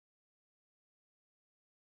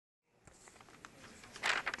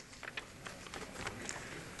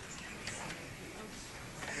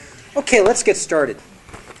Okay, let's get started.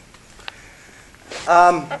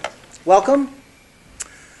 Welcome.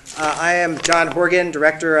 I am John Horgan,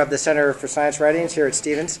 Director of the Center for Science Writings here at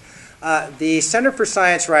Stevens. The Center for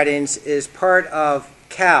Science Writings is part of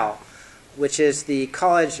CAL, which is the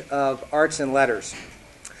College of Arts and Letters.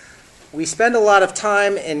 We spend a lot of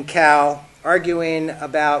time in CAL arguing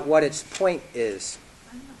about what its point is.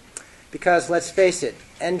 Because let's face it,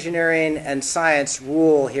 engineering and science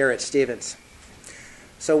rule here at Stevens.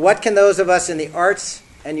 So what can those of us in the arts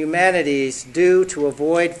and humanities do to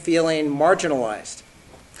avoid feeling marginalized?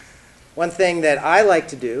 One thing that I like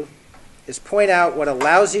to do is point out what a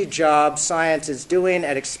lousy job science is doing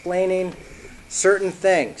at explaining certain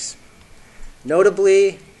things,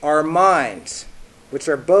 notably our minds, which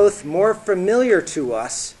are both more familiar to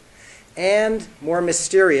us and more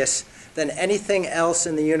mysterious than anything else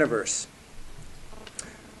in the universe.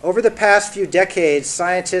 Over the past few decades,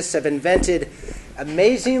 scientists have invented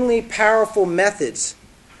amazingly powerful methods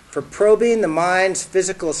for probing the mind's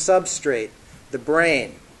physical substrate, the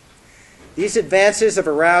brain. These advances have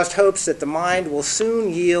aroused hopes that the mind will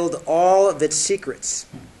soon yield all of its secrets.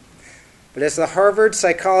 But as the Harvard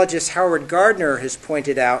psychologist Howard Gardner has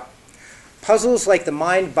pointed out, puzzles like the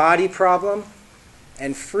mind-body problem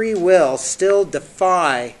and free will still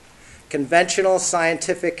defy conventional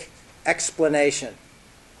scientific explanation.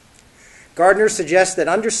 Gardner suggests that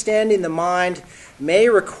understanding the mind may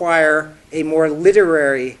require a more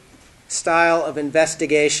literary style of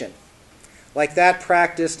investigation, like that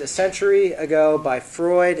practiced a century ago by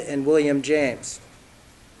Freud and William James.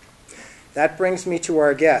 That brings me to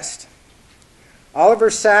our guest. Oliver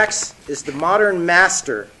Sacks is the modern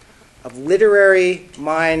master of literary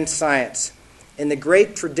mind science in the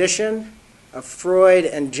great tradition of Freud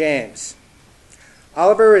and James.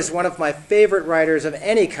 Oliver is one of my favorite writers of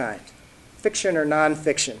any kind, fiction or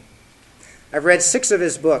nonfiction. I've read 6 of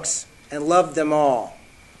his books and loved them all.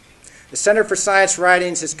 The Center for Science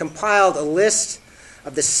Writings has compiled a list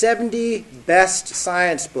of the 70 best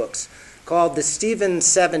science books called the Stevens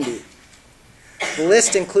 70. The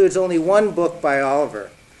list includes only one book by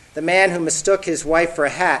Oliver, The Man Who Mistook His Wife for a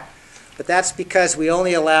Hat, but that's because we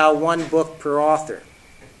only allow one book per author.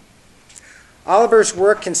 Oliver's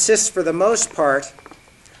work consists for the most part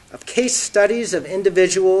of case studies of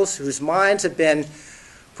individuals whose minds have been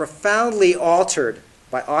profoundly altered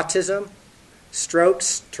by autism,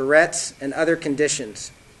 strokes, Tourette's, and other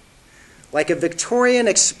conditions. Like a Victorian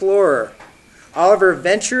explorer, Oliver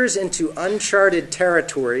ventures into uncharted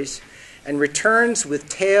territories and returns with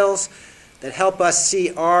tales that help us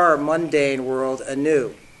see our mundane world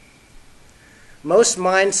anew. Most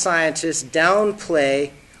mind scientists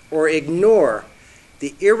downplay or ignore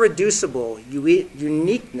the irreducible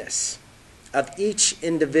uniqueness of each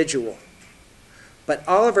individual. But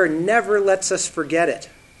Oliver never lets us forget it.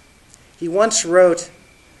 He once wrote,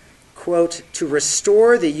 quote, "To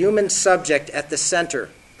restore the human subject at the center,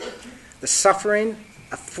 the suffering,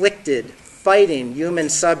 afflicted, fighting human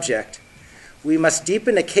subject, we must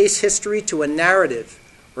deepen a case history to a narrative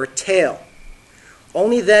or tale.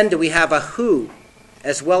 Only then do we have a who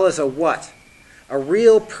as well as a what, a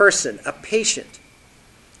real person, a patient,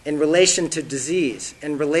 in relation to disease,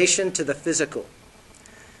 in relation to the physical."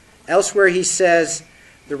 Elsewhere he says,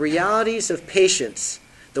 "The realities of patients,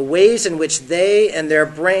 the ways in which they and their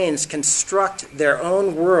brains construct their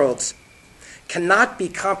own worlds, cannot be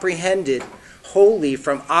comprehended wholly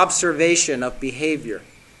from observation of behavior,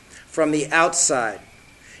 from the outside.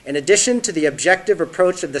 In addition to the objective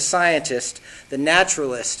approach of the scientist, the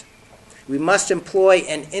naturalist, we must employ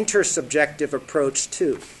an intersubjective approach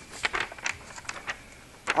too."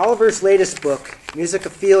 Oliver's latest book,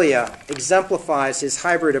 Musicophilia, exemplifies his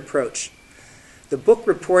hybrid approach. The book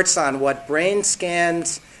reports on what brain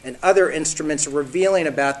scans and other instruments are revealing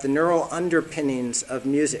about the neural underpinnings of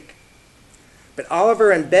music. But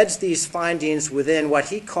Oliver embeds these findings within what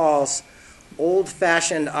he calls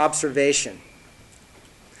old-fashioned observation.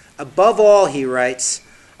 "Above all," he writes,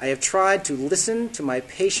 "I have tried to listen to my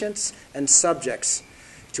patients and subjects,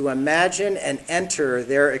 to imagine and enter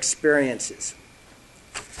their experiences."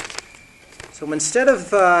 So instead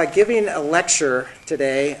of giving a lecture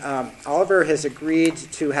today, Oliver has agreed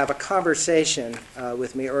to have a conversation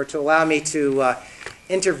with me, or to allow me to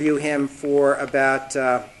interview him for about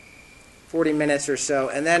 40 minutes or so,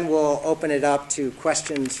 and then we'll open it up to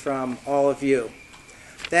questions from all of you.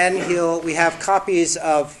 Then we have copies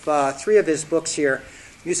of 3 of his books here: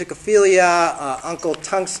 Musicophilia, Uncle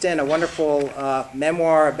Tungsten, a wonderful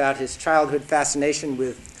memoir about his childhood fascination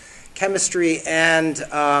with chemistry, and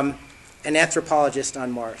An Anthropologist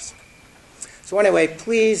on Mars. So anyway,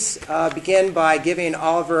 please begin by giving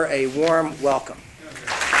Oliver a warm welcome.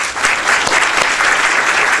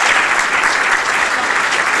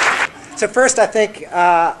 So first, I think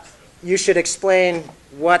you should explain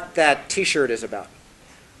what that T-shirt is about.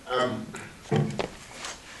 I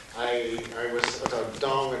was at a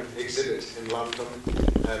Darwin exhibit in London,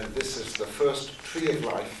 and this is the first tree of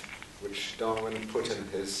life which Darwin put in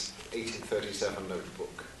his 1837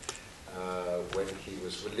 notebook when he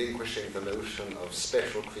was relinquishing the notion of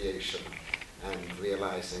special creation and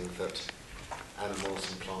realizing that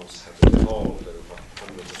animals and plants have evolved over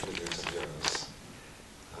hundreds of millions of years.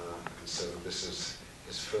 And so this is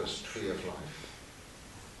his first tree of life.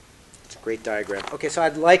 It's a great diagram. Okay, so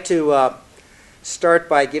I'd like to start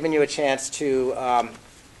by giving you a chance to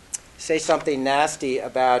say something nasty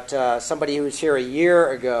about somebody who was here a year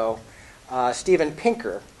ago, Steven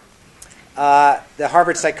Pinker, the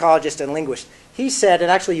Harvard psychologist and linguist. He said, and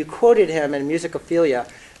actually you quoted him in Musicophilia,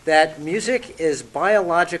 that music is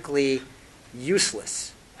biologically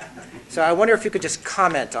useless. So I wonder if you could just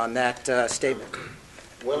comment on that statement.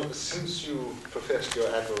 Well, since you professed your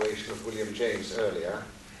admiration of William James earlier,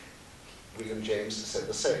 William James said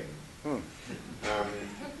the same.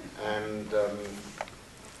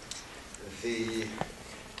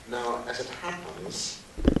 Now, as it happens,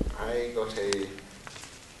 I got a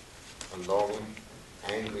long,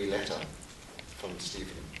 angry letter from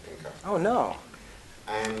Steven Pinker. Oh, no.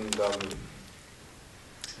 And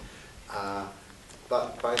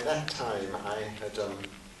but by that time, I had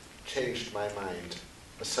changed my mind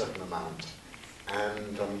a certain amount,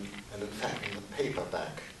 and in fact, in the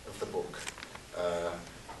paperback of the book,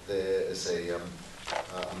 there is a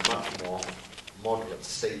much more moderate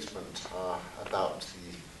statement about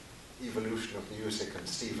the evolution of music and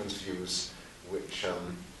Stephen's views, which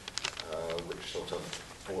sort of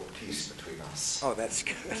brought peace between us. Oh, that's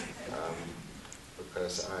good.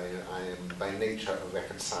 Because I am by nature a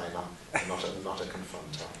reconciler, not a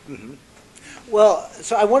confronter. Mm-hmm. Well,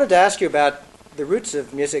 so I wanted to ask you about the roots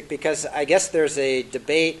of music, because I guess there's a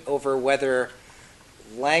debate over whether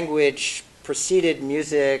language preceded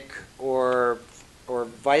music or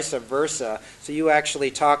vice versa. So you actually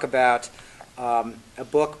talk about a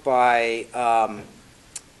book by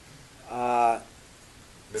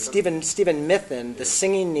Stephen Mithin, The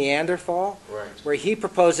Singing Neanderthal, right, where he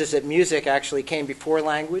proposes that music actually came before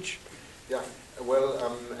language. Yeah, well,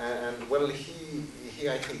 he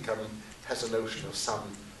I think has a notion of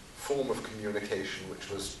some form of communication which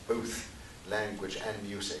was both language and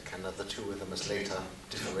music, and that the two of them is later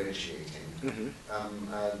differentiating. Mm-hmm.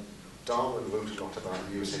 Darwin wrote a lot about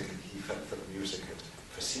music, and he felt that music had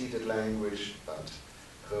preceded language, but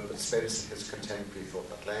Herbert Spencer, his contemporary, thought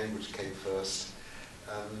that language came first.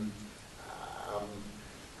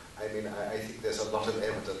 I think there's a lot of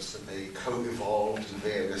evidence that they co-evolved in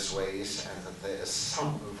various ways, and that there is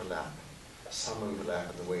some overlap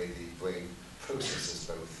in the way the brain processes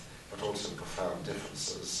both, but also profound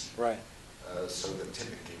differences. Right. So that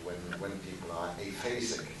typically when people are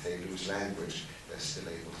aphasic, if they lose language, they're still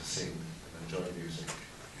able to sing and enjoy music.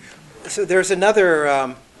 So there's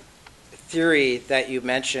another theory that you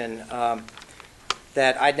mentioned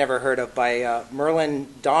that I'd never heard of by Merlin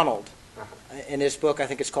Donald. In his book, I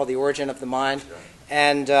think it's called The Origin of the Mind. Sure.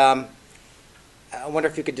 And I wonder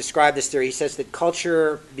if you could describe this theory. He says that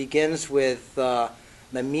culture begins with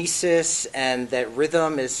mimesis, and that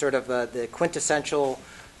rhythm is sort of the quintessential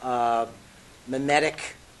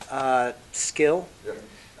mimetic skill. Yeah.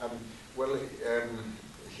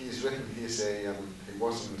 He's written. He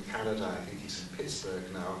was in Canada. I think he's in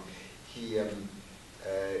Pittsburgh now. He in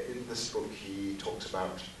this book he talks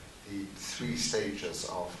about the three stages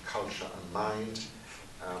of culture and mind,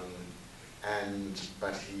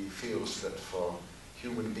 but he feels that for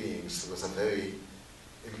human beings there was a very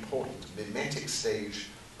important mimetic stage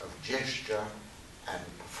of gesture and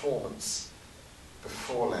performance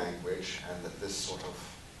before language, and that this sort of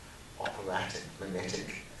operatic,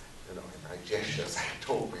 mimetic, like gestures I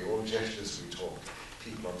talk, all gestures we talk,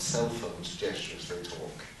 people on cell phones, gestures they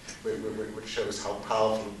talk, which shows how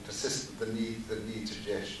powerful and persistent the need to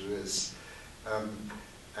gesture is.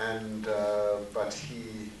 But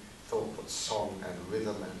he thought that song and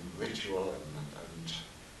rhythm and ritual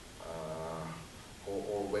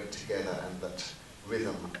all went together, and that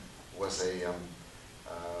rhythm was an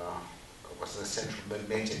essential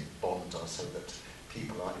mimetic bonder, so that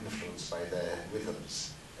people are influenced by their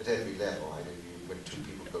rhythms at every level. When two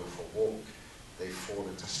people go for a walk, they fall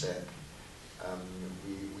into step.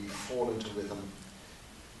 We fall into rhythm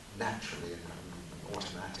naturally and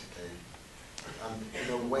automatically, in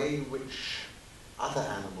a way which other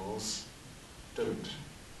animals don't.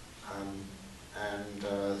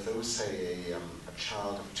 Those say a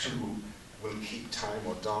child of 2 will keep time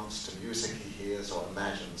or dance to music he hears or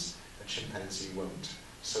imagines, a chimpanzee won't.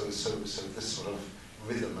 So this sort of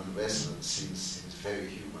rhythm and resonance seems very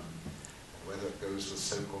human. And whether it goes with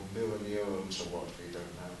so-called mirror neurons or what, we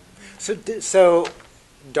don't know. So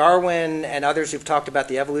Darwin and others who've talked about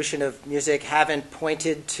the evolution of music haven't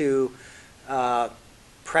pointed to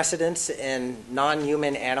precedents in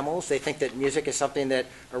non-human animals. They think that music is something that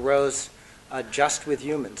arose just with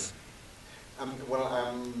humans.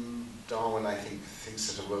 Darwin, I think,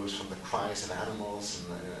 thinks it arose from the cries of animals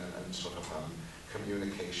and sort of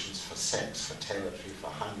communications for sex, for territory, for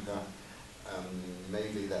hunger.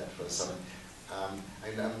 Maybe that was...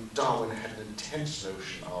 Darwin had an intense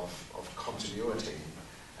notion of continuity.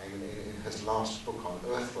 I mean, in his last book on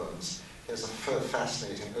earthworms, there's a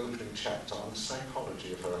fascinating opening chapter on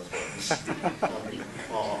psychology of earthworms.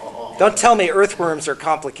 Don't tell me earthworms are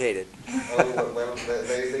complicated. Oh, well,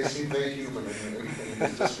 they seem very human in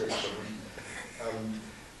his description.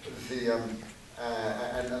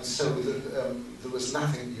 And so there was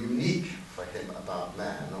nothing unique for him about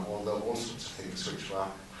man, although all sorts of things which were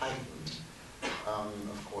heightened.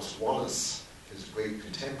 Of course, Wallace, his great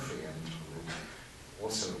contemporary and who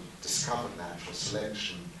also discovered natural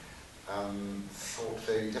selection, thought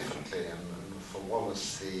very differently. And for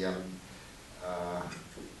Wallace, the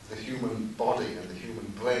human body and the human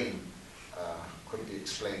brain could be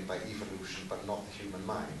explained by evolution, but not the human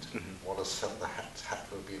mind. Mm-hmm. Wallace felt there had to have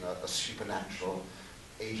been a supernatural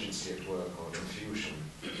agency at work or infusion.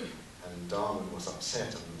 And Darwin was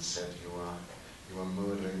upset and said, you are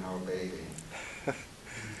murdering our baby.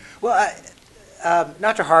 Well,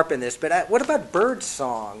 not to harp on this, but what about bird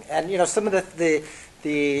song? And, some of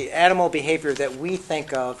the animal behavior that we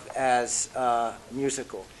think of as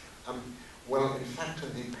musical. Well, in fact,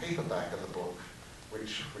 in the paperback of the book,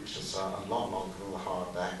 which is a lot longer than the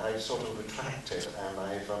hardback, I've sort of retracted, and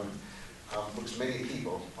I've because many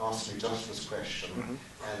people asked me just this question, mm-hmm.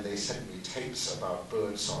 and they sent me tapes about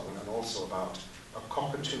bird song and also about a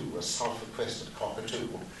cockatoo, a sulphur-crested cockatoo,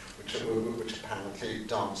 which apparently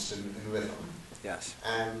danced in rhythm. Yes.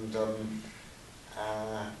 And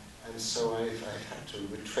so I've had to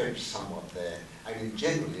retrench somewhat there. I mean,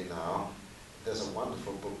 generally now, there's a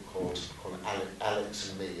wonderful book called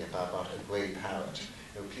Alex and Me about a grey parrot.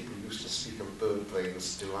 People used to speak of bird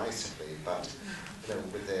brains derisively, but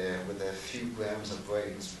with their few grams of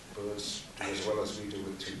brains, birds do as well as we do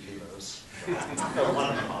with 2 kilos.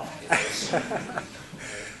 1.5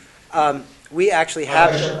 kilos. We actually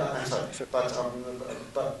have... I'm sorry,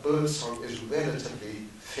 but bird song is relatively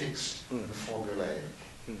fixed and formulaic,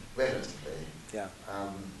 relatively. Yeah.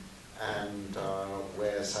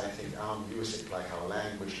 Whereas I think our music, like our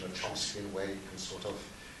language in a Chomskyan way, can sort of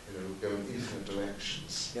go in infinite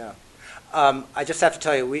directions. Yeah. I just have to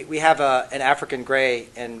tell you, we have an African grey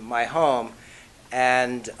in my home,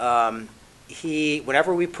 and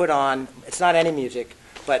whenever we put on, it's not any music,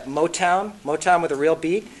 but Motown with a real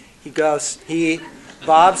beat, he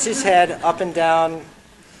bobs his head up and down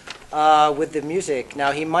with the music.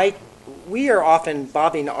 Now we are often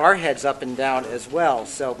bobbing our heads up and down as well,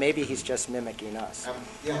 so maybe he's just mimicking us.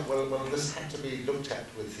 Well, this had to be looked at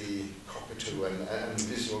with the cockatoo, and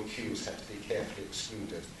visual cues had to be carefully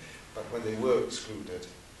excluded. But when they were excluded,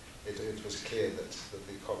 it was clear that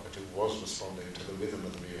the cockatoo was responding to the rhythm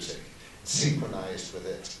of the music, synchronized with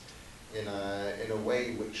it in a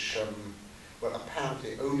way which,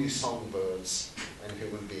 apparently only songbirds and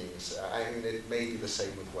human beings. I mean, it may be the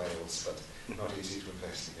same with whales, but not easy to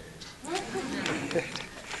investigate.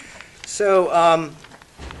 So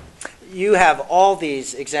you have all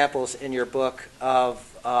these examples in your book of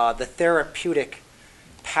the therapeutic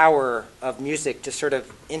power of music to sort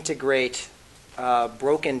of integrate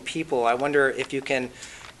broken people. I wonder if you can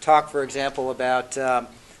talk, for example, about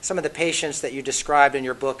some of the patients that you described in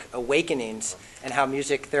your book, Awakenings, and how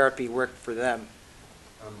music therapy worked for them.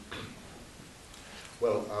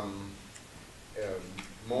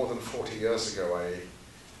 More than 40 years ago, I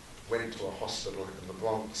went to a hospital in the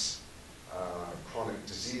Bronx, a chronic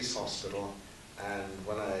disease hospital, and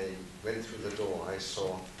when I went through the door, I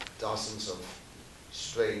saw dozens of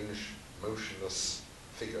strange, motionless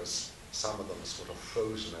figures, some of them sort of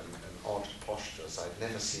frozen in odd postures. I'd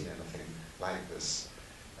never seen anything like this,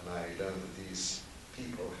 and I learned that these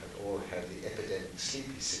people had all had the epidemic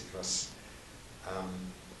sleepy sickness,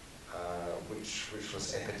 which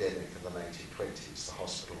was epidemic in the 1920s. The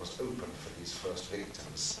hospital was open for these first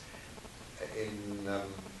victims.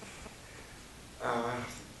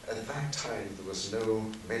 At that time, there was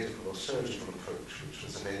no medical or surgical approach which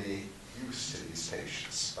was of any use to these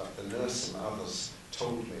patients, but the nurse and others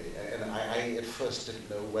told me, and I at first didn't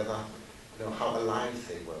know whether, how alive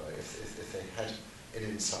they were, if they had an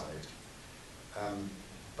inside.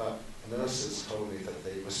 But nurses told me that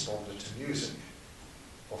they responded to music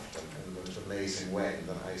often in the most amazing way, and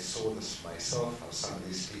that I saw this myself, how some of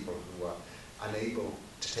these people who were unable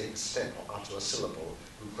to take a step or utter a syllable,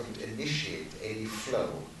 who couldn't initiate any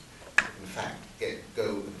flow, in fact go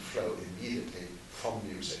and flow immediately from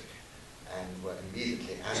music, and were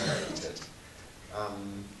immediately animated.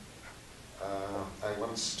 I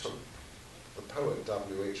once took the poet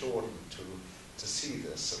W.H. Auden to see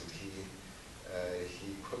this, and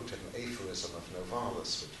he quoted an aphorism of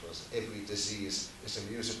Novalis, which was, "Every disease is a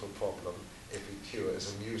musical problem, every cure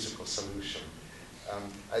is a musical solution."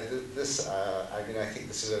 I think this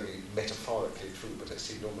is only metaphorically true, but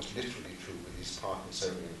it's almost literally true with these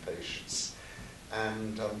Parkinsonian patients.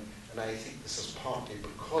 And I think this is partly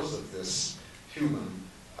because of this human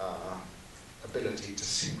ability to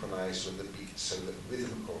synchronize with the beat, so that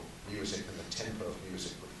rhythmical music and the tempo of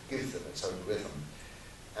music would give them its own rhythm.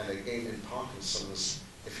 And again, in Parkinson's,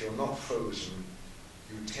 if you're not frozen,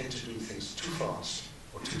 you tend to do things too fast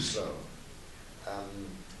or too slow.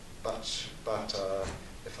 But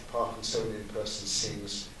if a Parkinsonian person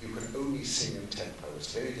sings, you can only sing in tempo.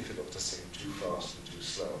 It's very difficult to sing too fast and too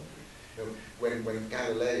slow. You know, when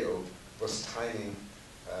Galileo was timing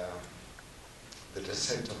the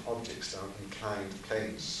descent of objects down inclined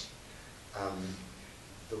planes,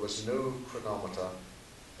 there was no chronometer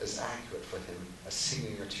as accurate for him as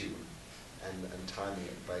singing a tune and timing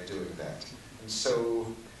it by doing that. And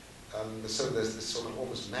so there's this sort of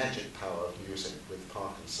almost magic power of music with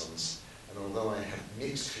Parkinson's. And although I have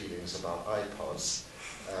mixed feelings about iPods,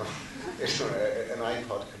 an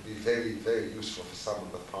iPod can be very, very useful for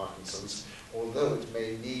someone with Parkinson's, although it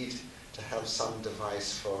may need to have some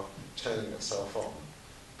device for turning itself on.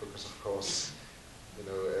 Because of course,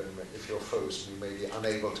 if you're frozen, you may be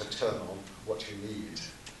unable to turn on what you need.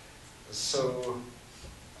 So,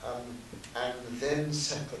 and then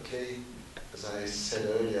separately, as I said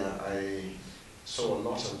earlier, I saw a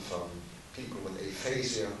lot of people with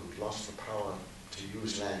aphasia who'd lost the power to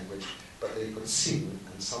use language, but they could sing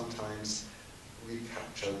and sometimes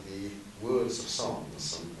recapture the words of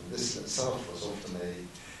songs. And this in itself was often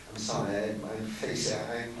I'm sorry,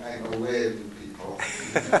 I'm aware of you people.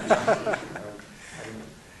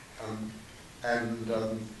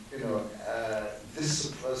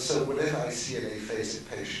 So whenever I see an aphasic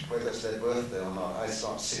patient, whether it's their birthday or not, I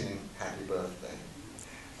start singing Happy Birthday.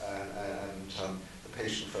 And the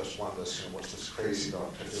patient first wonders, what's this crazy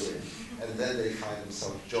doctor doing? And then they find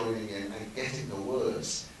themselves joining in and getting the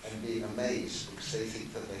words and being amazed because they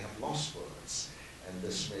think that they have lost words. And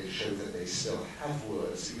this may show that they still have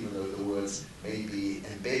words, even though the words may be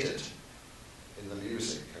embedded in the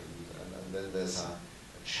music. And then there's a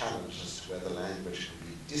challenge as to whether language can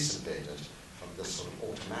be disembedded from this sort of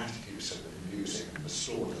automatic use of the music and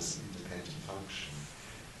restored as an independent function.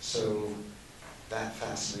 So that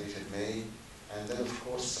fascinated me. And then, of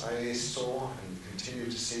course, I saw and continue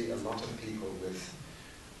to see a lot of people with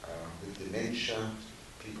dementia,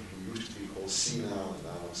 people who used to be called senile and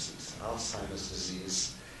now it's Alzheimer's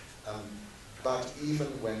disease. But even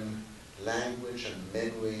when language and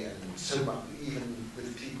memory and so much, even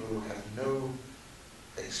with people who have no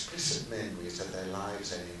explicit memories of their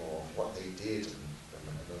lives anymore, of what they did and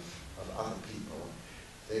of other people,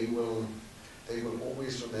 they will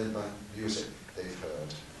always remember music they've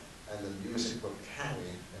heard, and the music will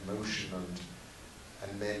carry emotion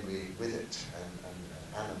and memory with it and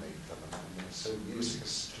animate them. And so music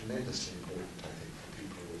is tremendously important, I think, for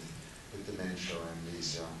people with dementia or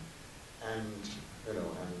amnesia, and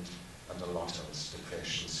a lot else,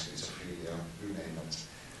 depression, schizophrenia, you name it.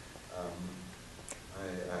 I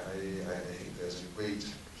think there's a great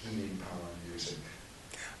healing power in music.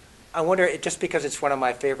 I wonder, just because it's one of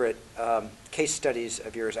my favorite case studies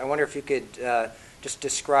of yours, I wonder if you could just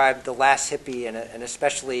describe The Last Hippie and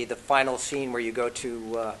especially the final scene where you go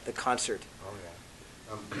to the concert. Oh,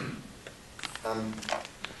 yeah.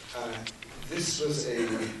 This was a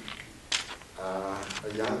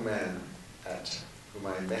young man whom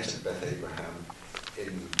I met at Beth Abraham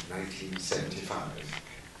in 1975.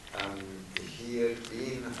 He had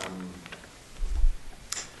been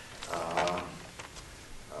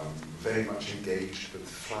very much engaged with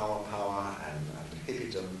flower power and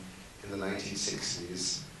hippiedom in the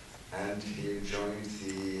 1960s, and he joined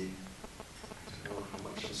the, I don't know how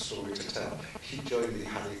much of a story to tell, he joined the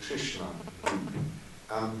Hare Krishna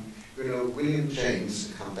group. William James,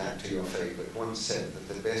 to come back to your favorite, once said that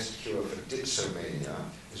the best cure for dipsomania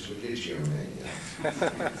is religiomania.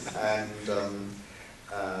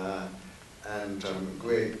 and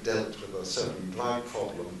Greg dealt with a certain blood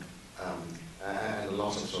problem and a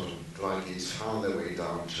lot of sort of druggies found their way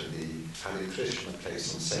down to the Hare Krishna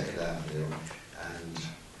place on 2nd Avenue, and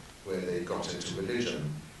where they got into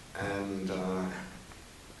religion. And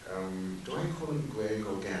do I call him Greg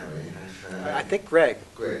or Gary? I think Greg.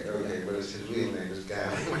 Greg, okay, well his real name is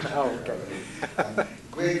Gary. Oh, okay.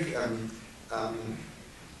 Greg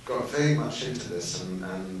got very much into this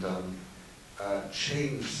and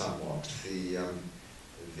changed somewhat. He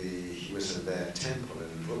was in their temple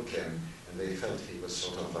in Brooklyn, and they felt he was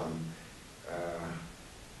sort of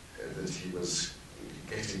that he was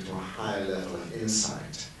getting to a higher level of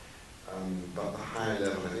insight. But the higher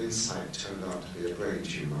level of insight turned out to be a brain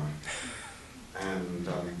tumor. And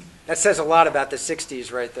that says a lot about the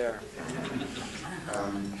 60s right there.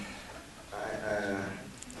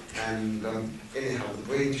 Anyhow, the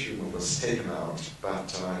brain tumor was taken out,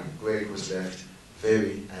 but Greg was left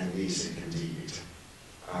very amnesic indeed.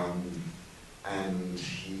 And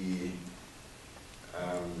he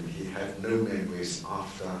had no memories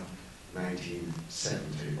after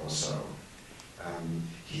 1970 or so.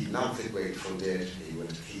 He loved the Grateful Dead. He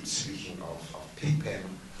would keep speaking of Pigpen,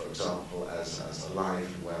 for example, as alive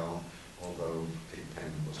and well, although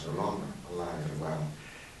Pigpen was no longer alive and well.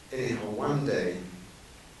 Anyhow, one day,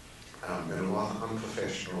 in a rather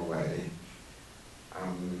unprofessional way,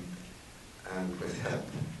 and with help,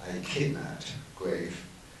 I kidnapped Greg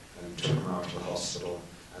and took him out of the hospital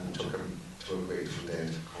and took him to a Grateful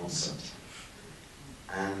Dead concert.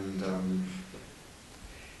 And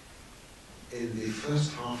in the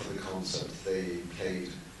first half of the concert, they played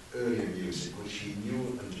earlier music which he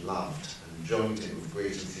knew and loved and joined in with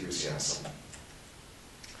great enthusiasm.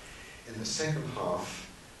 In the second half,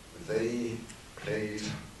 they played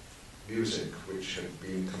music which had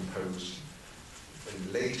been composed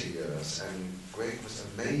in later years, and Greg was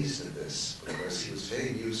amazed at this because he was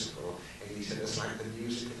very musical, and he said it's like the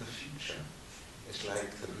music of the future. It's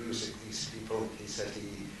like the music these people, he said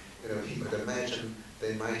he could imagine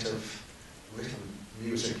they might have written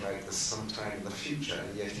music like this sometime in the future,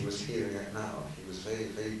 and yet he was hearing it now. He was very,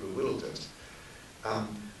 very bewildered.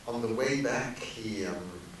 On the way back, he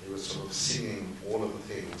was sort of singing all of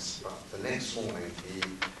the things, but the next morning he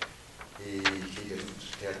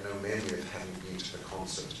had no memory of having been to the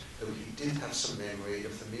concert, though he did have some memory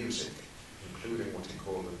of the music, including what he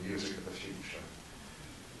called the music of the future.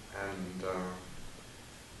 And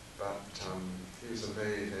but he was a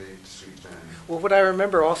very, very sweet man. Well, what I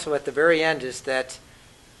remember also at the very end is that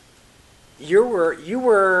you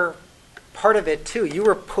were part of it too. You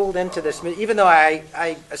were pulled into this, even though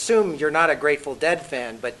I assume you're not a Grateful Dead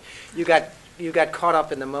fan, but you got caught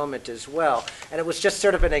up in the moment as well. And it was just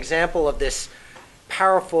sort of an example of this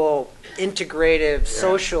powerful, integrative,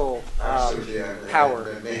 social power.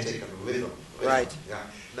 Mimetic and rhythm. Right. Yeah.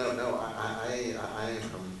 No, I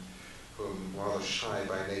am rather shy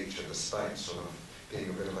by nature, despite sort of being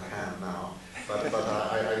a bit of a ham now. But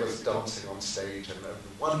I was dancing on stage, and a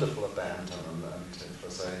wonderful abandon, and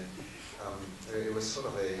it was sort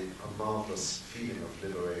of a marvelous feeling of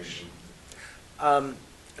liberation.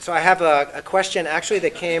 So I have a question actually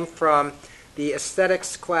that came from the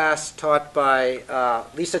aesthetics class taught by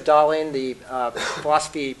Lisa Darling, the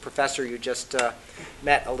philosophy professor you just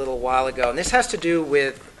met a little while ago. And this has to do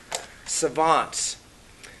with savants.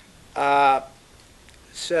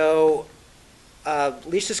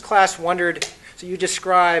 Lisa's class wondered, so you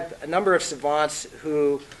describe a number of savants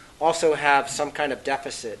who also have some kind of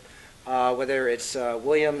deficit, whether it's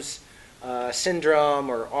Williams syndrome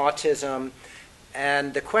or autism.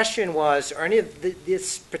 And the question was, are any of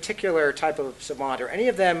this particular type of savant, are any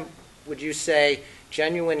of them, would you say,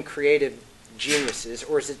 genuine creative geniuses,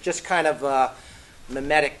 or is it just kind of a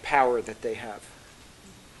mimetic power that they have?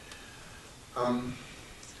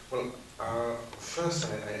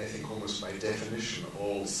 First, I think almost by definition,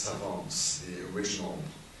 all savants, the original,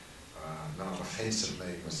 now offensive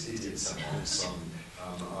name was idiot savants,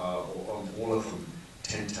 all of them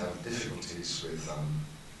tend to have difficulties with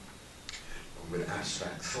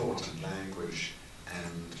abstract thought and language,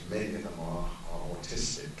 and many of them are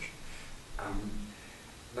autistic.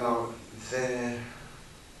 Now, their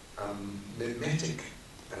mimetic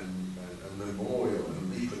and memorial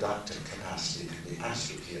and reproductive capacity can be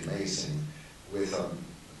absolutely amazing. With,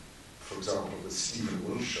 for example, with Stephen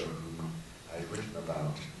Wilshire, whom I've written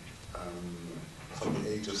about, from the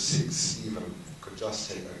age of 6, Stephen could just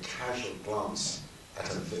take a casual glance at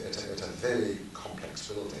a very complex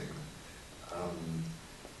building,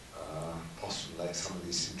 possibly like some of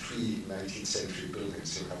these intriguing 19th century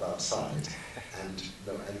buildings you have outside, and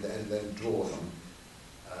then draw them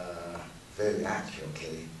very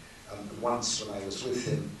accurately. Once when I was with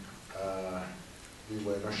him, we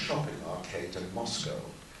were in a shopping arcade in Moscow,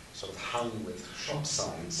 sort of hung with shop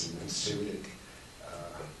signs and Cyrillic,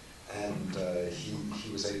 and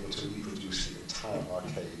he was able to reproduce the entire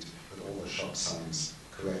arcade with all the shop signs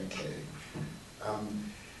correctly.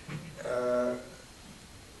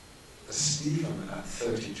 Stephen at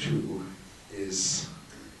 32 is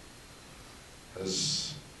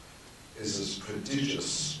as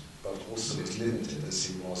prodigious but also as limited as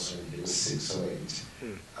he was when he was 6 or 8.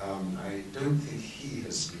 I don't think he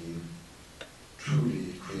has been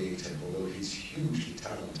truly creative, although he's hugely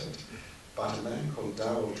talented. But a man called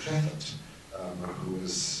Darrell Treffert, who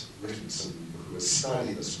has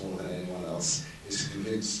studied this more than anyone else, is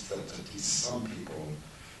convinced that at least some people,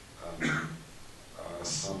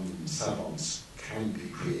 some savants, can be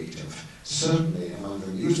creative. Certainly among the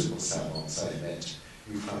musical savants I met,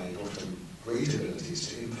 you find often great abilities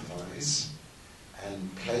to improvise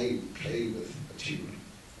and play with a tune,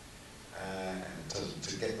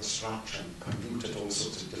 to get the structure and pollute it all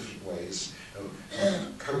sorts of different ways.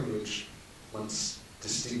 Coleridge once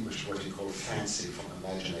distinguished what he called fancy from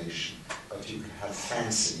imagination, but you can have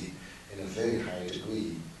fancy in a very high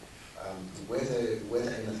degree. Whether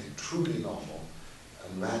anything truly novel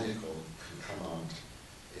and radical can come out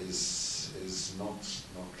is not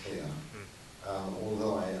clear.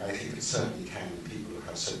 Although I think it certainly can in people who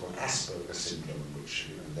have so-called Asperger's syndrome, which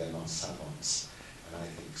they're not savants. And I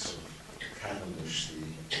think sort of Cavendish,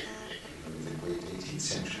 the great 18th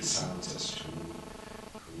century scientist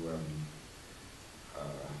who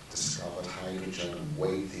discovered hydrogen and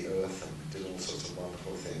weighed the earth and did all sorts of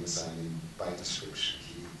wonderful things. I mean, by description,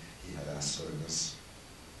 he had Asperger's.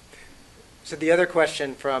 So the other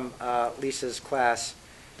question from Lisa's class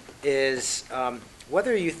is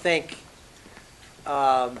whether you think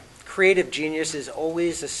creative genius is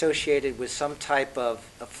always associated with some type of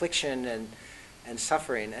affliction and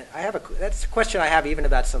suffering. And that's a question I have even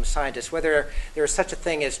about some scientists, whether there is such a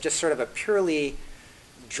thing as just sort of a purely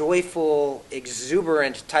joyful,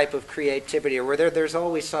 exuberant type of creativity, or whether there's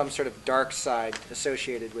always some sort of dark side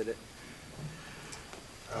associated with it.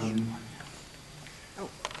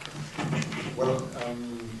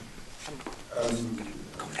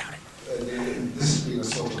 This has been a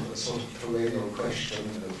sort of perennial question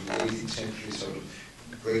of the 18th century, sort of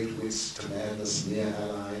great wits to madness near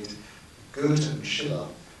allied. Goethe and Schiller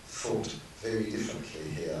thought very differently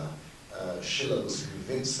here. Schiller was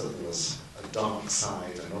convinced that there was a dark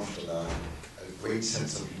side and often a great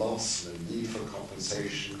sense of loss and a need for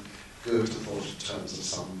compensation. Goethe thought in terms of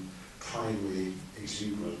some primary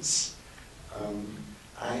exuberance.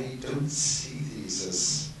 I don't see these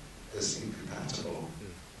as incompatible.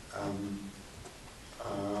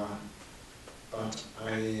 But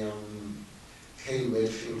Kay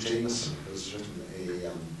Redfield Jameson has written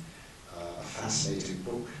a fascinating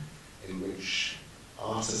book in which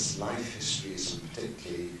artists' life histories, and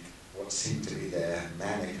particularly what seem to be their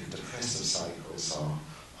manic and depressive cycles, are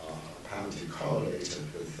apparently correlated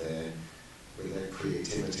with their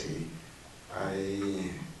creativity. I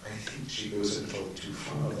think she goes a little too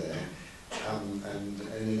far there, and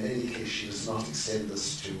in any case, she does not extend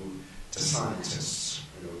this to scientists.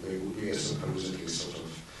 They will be supposedly sort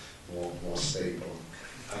of more stable.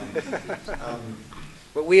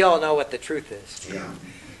 But we all know what the truth is. Yeah.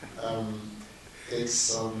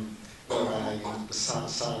 It's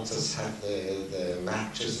scientists have their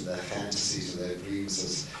raptures and their fantasies and their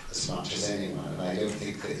dreams as much as anyone, and I don't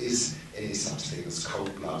think there is any such thing as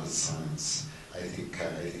cold-blooded science. I think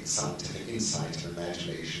scientific insight and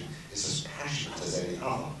imagination is as passionate as any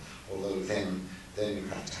other, although then you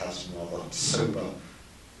have to have some rather sober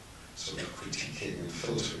sort of critiquing and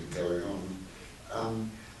filtering going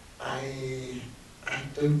on. I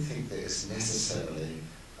don't think there is necessarily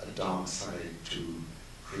a dark side to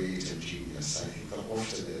creative genius. I think there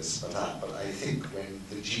often is, but I think when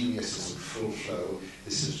the genius is in full flow,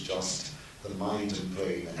 this is just the mind and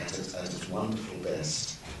brain at its wonderful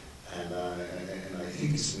best. And I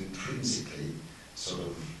think it's an intrinsically sort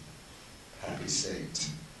of happy state.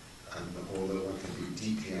 And although one can be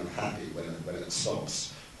deeply unhappy when it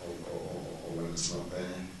stops or when it's not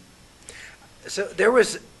there. So there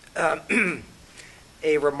was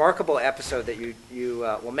a remarkable episode that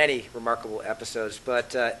well, many remarkable episodes,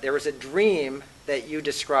 but there was a dream that you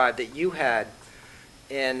described that you had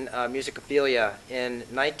in Musicophilia in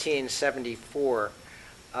 1974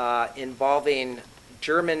 involving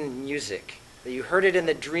German music. You heard it in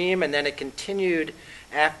the dream, and then it continued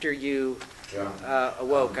after you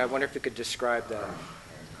awoke. I wonder if you could describe that.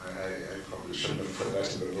 I probably shouldn't have put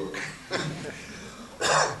that in the book.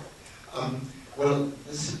 Well,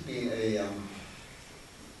 this has been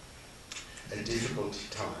a difficult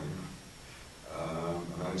time.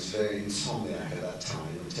 and I was very insomniac at that time,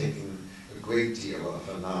 and taking a great deal of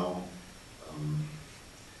a now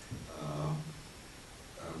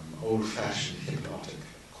old-fashioned hypnotic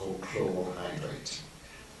called chloral hydrate.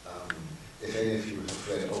 If any of you have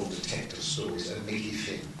read old detective stories, a Mickey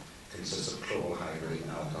Finn consists of chloral hydrate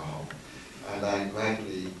and alcohol. And I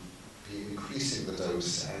gradually be increasing the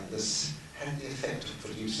dose, and this had the effect of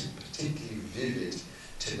producing particularly vivid,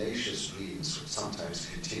 tenacious dreams, which sometimes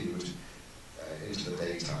continued into the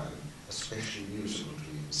daytime, especially musical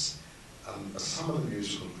dreams. Some of the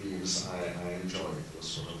musical dreams I enjoyed. There was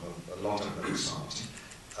sort of a lot of Mozart.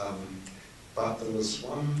 But there was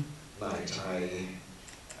one night I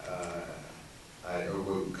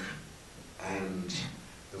awoke, and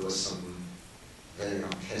there was some very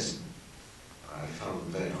unpleasant, I found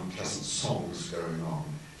very unpleasant songs going on,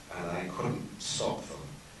 and I couldn't stop them.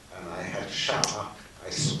 And I had a shower, I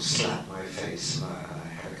sort of slapped my face, and I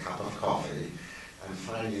had a cup of coffee, and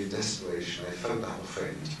finally in desperation I phoned up a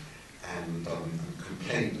friend and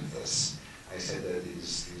complained of this. I said,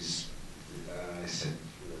 there's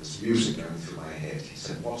music going through my head. He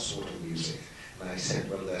said, what sort of music? And I said,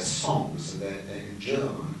 well, they're songs, and they're in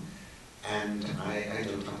German, and I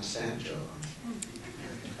don't understand German.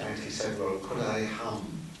 And he said, well, could I hum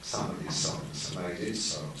some of these songs? And I did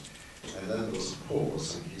so. And then there was a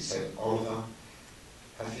pause, and he said, Oliver,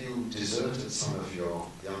 have you deserted some of your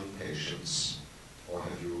young patients, or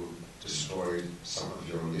have you destroyed some of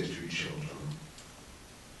your literary children?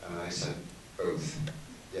 And I said, both,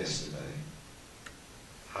 yesterday.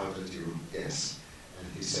 How did you guess? And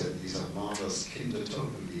he said, these are Mahler's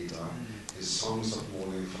Kindertotenlieder, his songs of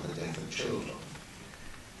mourning for the death of children.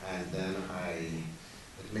 And then I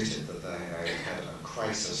admitted that I had a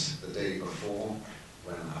crisis the day before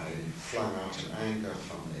when I flung out in anger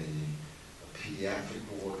from a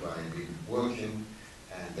pediatric ward where I'd been working,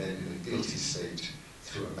 and then in a guilty state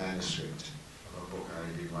threw a manuscript of a book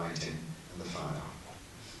I'd been writing in the fire.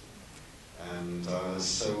 And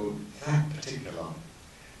so that particular,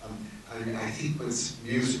 I think with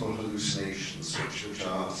musical hallucinations, which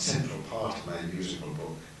are a central part of my musical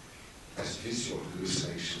book, as visual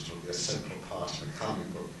hallucinations will be a central part of a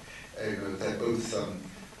comic book, they're both,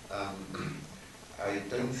 I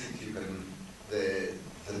don't think you can, there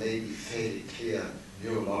may be fairly clear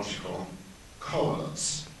neurological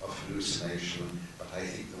correlates of hallucination, but I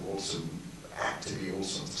think there also apt to be all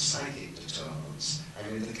sorts of psychic determinants. I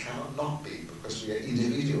mean, there cannot not be, because we are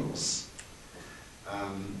individuals.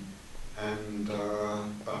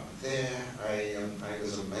 But there I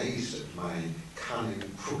was amazed at my cunning,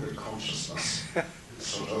 crooked consciousness,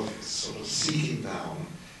 sort of seeking down,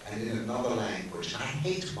 and in another language. I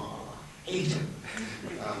hate Mahler, hate him,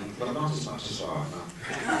 but not as much as Wagner.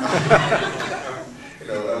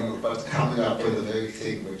 But coming up with the very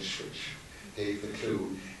thing which gave the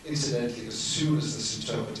clue. Incidentally, as soon as this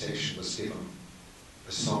interpretation was given,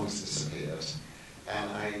 the songs disappeared, and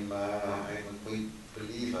I'm a great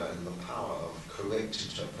believer in the power of correct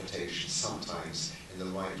interpretation, sometimes in the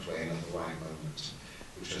right way and at the right moment,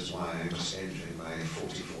 which is why I'm just entering my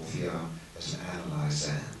 44th year as an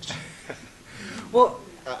analysand. Well,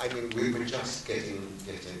 I mean, we were just getting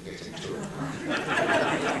to it.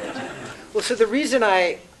 Well, so the reason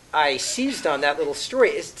I seized on that little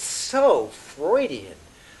story is so Freudian.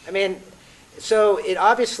 I mean, so it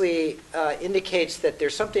obviously indicates that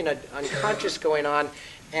there's something unconscious going on,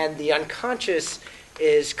 and the unconscious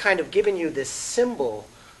is kind of giving you this symbol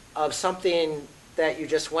of something that you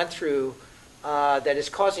just went through that is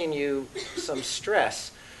causing you some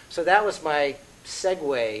stress. So that was my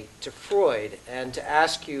segue to Freud, and to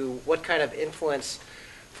ask you what kind of influence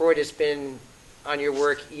Freud has been on your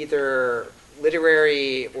work, either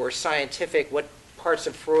literary or scientific. What parts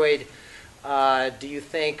of Freud do you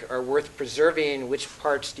think are worth preserving? Which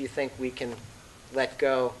parts do you think we can let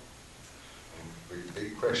go?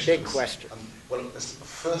 Big questions. Big question. Well,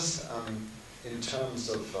 first, in terms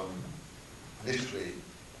of literary,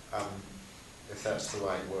 if that's the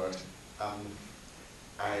right word,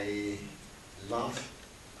 I love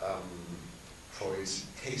Freud's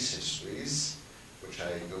case histories, which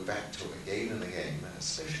I go back to again and again,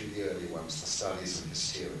 especially the early ones, the studies in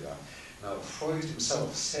hysteria. Now, Freud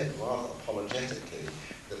himself said rather apologetically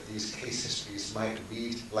that these case histories might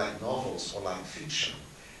read like novels or like fiction,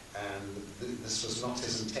 and this was not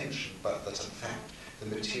his intention, but that in fact the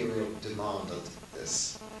material demanded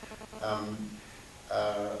this.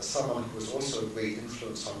 Someone who was also a great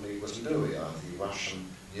influence on me was Luria, the Russian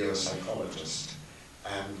neuropsychologist.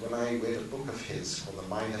 And when I read a book of his called The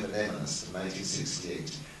Mind of an Eminist in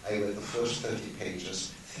 1968, I read the first 30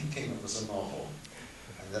 pages thinking it was a novel.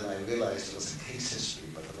 And then I realized it was a case history,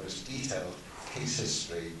 but the most detailed case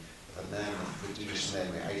history of a man of prodigious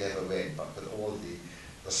memory I'd ever read, but with all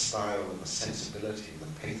the style and the sensibility, the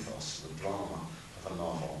pathos, the drama of a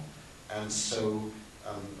novel. And so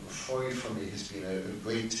Freud for me has been a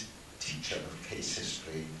great teacher of case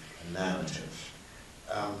history and narrative.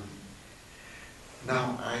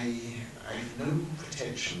 Now, I've no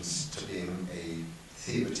pretensions to being a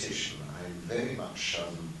theoretician. I'm very much,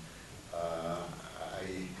 I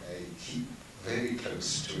keep very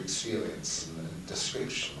close to experience and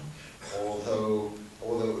description, although it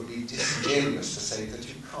would be disingenuous to say that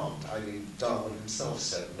you can't. I mean, Darwin himself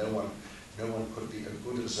said no one could be a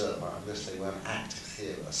good observer unless they were an active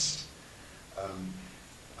theorist.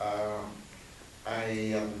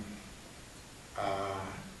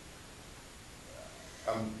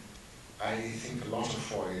 I think a lot of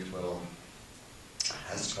Freud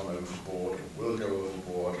has gone overboard, or will go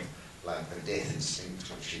overboard, like the death instinct,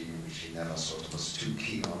 which he never sort of was too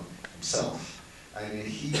keen on himself. I mean,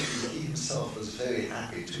 he himself was very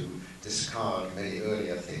happy to discard many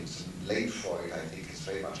earlier things, and late Freud, I think, is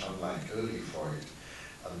very much unlike early Freud.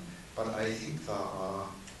 But I think there are,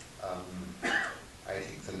 I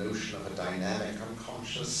think the notion of a dynamic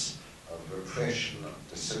unconscious, of repression, of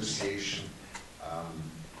dissociation,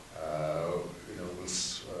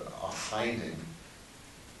 are finding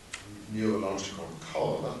neurological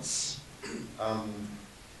correlates. I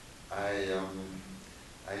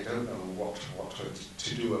don't know what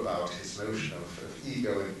to do about his notion of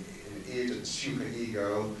ego and id and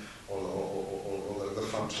superego, although the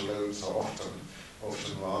frontal lobes are often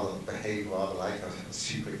rather behave rather like a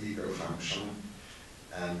superego function,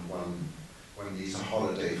 and one needs a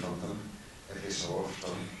holiday from them every so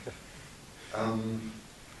often.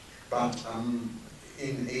 But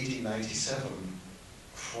in 1897,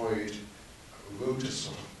 Freud wrote a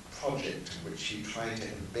sort of project in which he tried to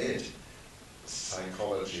embed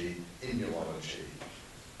psychology in neurology.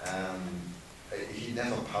 He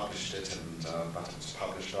never published it, but it was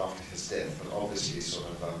published after his death. But obviously, sort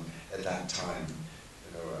of at that time,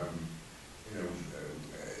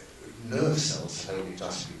 nerve cells had only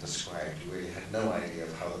just been described. You really had no idea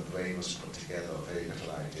of how the brain was put together, very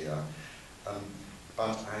little idea.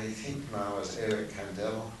 But I think now, as Eric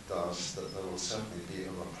Kandel does, that there will certainly be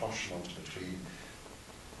a rapprochement between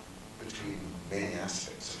many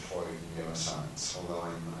aspects of Freud and neuroscience, although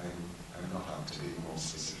I'm not up to be more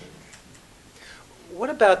specific. What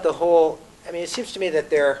about the whole, I mean, it seems to me that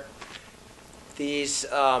there are these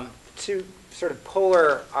two sort of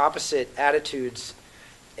polar opposite attitudes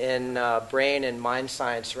in brain and mind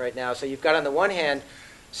science right now. So you've got on the one hand,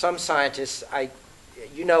 some scientists,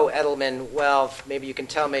 you know Edelman well, maybe you can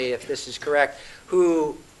tell me if this is correct,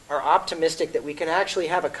 who are optimistic that we can actually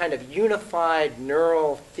have a kind of unified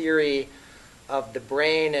neural theory of the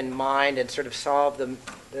brain and mind and sort of solve the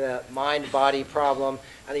mind-body problem.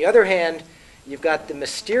 On the other hand, you've got the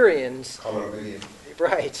Mysterians,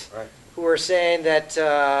 right, who are saying that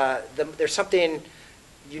there's something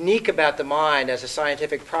unique about the mind as a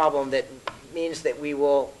scientific problem that means that we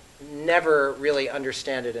will never really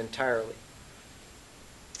understand it entirely.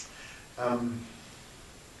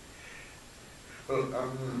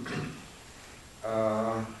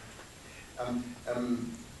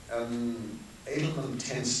 Edelman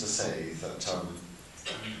tends to say that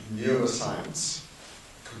neuroscience,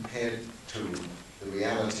 compared to the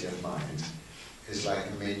reality of mind, is like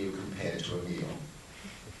a menu compared to a meal.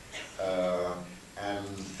 And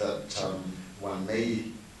that one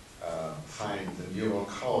may find the neural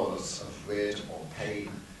correlates of red or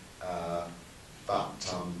pain,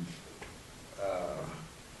 but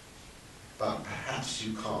perhaps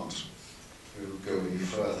you can't go any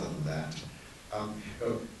further than that.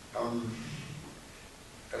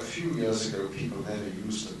 A few years ago, people never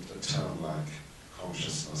used a term like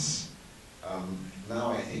consciousness.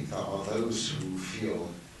 Now I think there are those who feel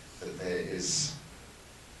that there is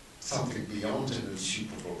something beyond an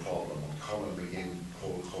insuperable problem, what Colin McGinn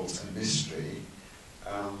calls a mystery.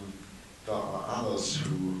 There are others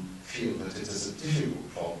who feel that it is a difficult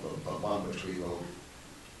problem, but one which we will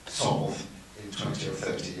solve in 20 or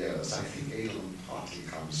 30 years. I think Edelman partly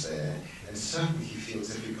comes there, and certainly he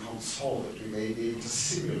feels if we can't solve it, we may be able to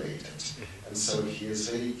simulate it. And so he is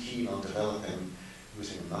very keen on developing,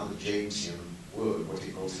 using another Jamesian word, what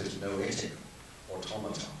he calls his noetic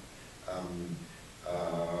automata,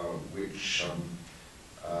 which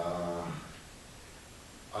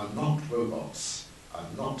are not robots, are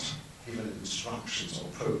not given instructions or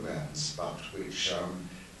programs, but which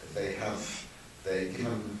they're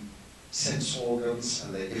given sense organs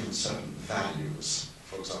and they're given certain values.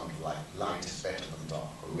 For example, like light is better than dark,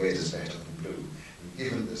 or red is better than blue. And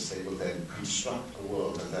given this, they will then construct a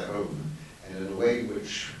world of their own and in a way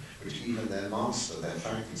which even their master, their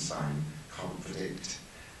Frankenstein, can't predict.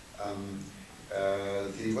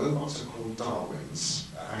 The robots are called Darwins.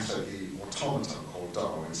 Actually, the automaton called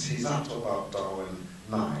Darwins. He's up to about Darwin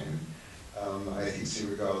 9. I think he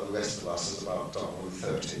regards the rest of us as about Darwin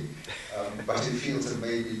 30. But he feels that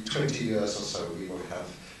maybe 20 years or so we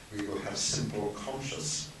will have simple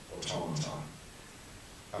conscious automata.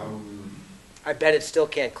 I bet it still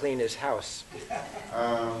can't clean his house.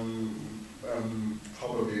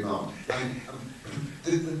 Probably not.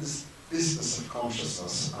 This business of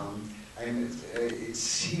consciousness, it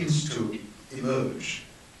seems to emerge.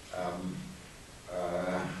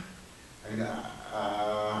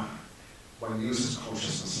 One uses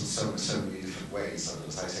consciousness in so many different ways.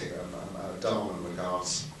 As I say, Darwin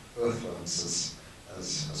regards earthworms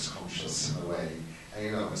as conscious in a way.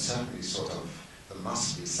 And certainly there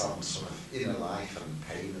must be some sort of inner life and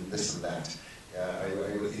pain and this and that.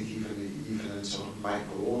 I would think even in sort of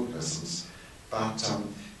microorganisms, but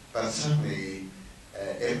certainly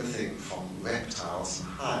everything from reptiles and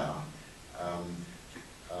higher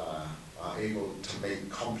are able to make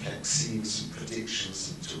complex scenes and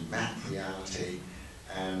predictions and to map reality,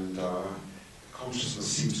 and consciousness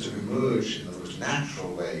seems to emerge in the most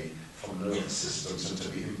natural way from nervous systems and to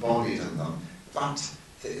be embodied in them. But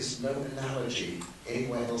there is no analogy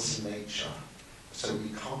anywhere else in nature, so we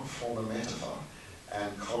can't form a metaphor.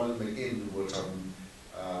 And Colin McGinn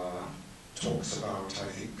talks about,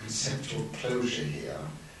 I think, conceptual closure here,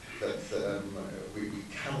 that we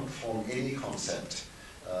cannot form any concept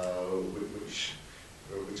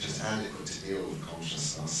which is adequate to deal with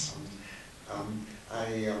consciousness. And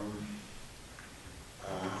I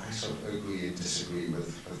sort of agree and disagree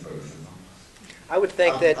with both of them. I would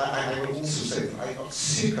think that... I would also say that I got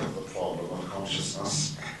sick of the problem of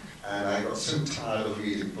consciousness, and I got so tired of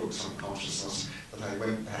reading books on consciousness that I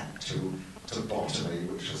went back to botany,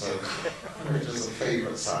 which is a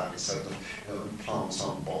favourite science, and plants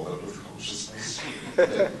aren't bothered with consciousness.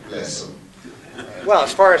 Bless them. Well,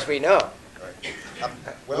 as far as we know.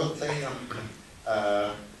 Well, they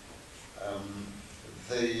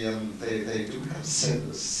do have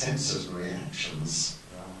sensors and reactions.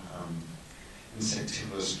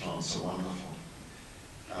 Insectivorous plants are wonderful.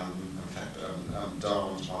 In fact,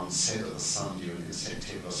 Darwin once said of the sundew and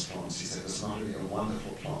insectivorous plants, he said, it's not only a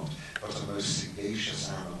wonderful plant, but a most sagacious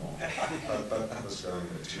animal. but that was going a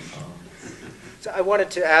bit too far. So I wanted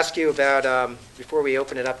to ask you about, before we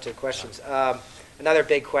open it up to questions, another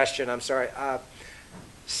big question, I'm sorry.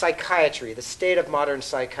 Psychiatry, the state of modern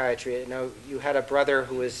psychiatry. I know you had a brother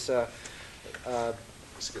who was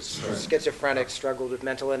schizophrenic, struggled with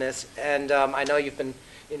mental illness, and I know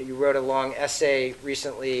you wrote a long essay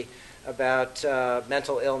recently about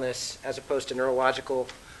mental illness as opposed to neurological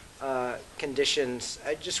conditions.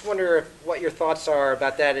 I just wonder what your thoughts are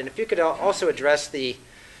about that, and if you could also address the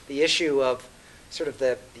issue of sort of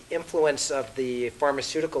the influence of the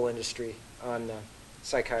pharmaceutical industry on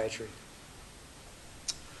psychiatry.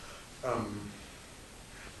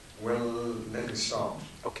 Well, let me start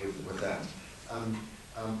with that.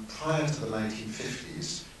 Prior to the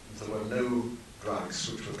 1950s, there were no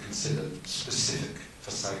drugs which were considered specific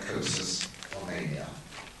for psychosis or mania.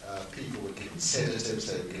 People were given sedatives,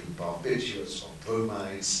 they were given barbiturates or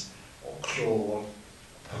bromides or chlor,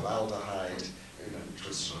 paraldehyde, which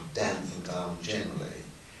was sort of damp them down generally.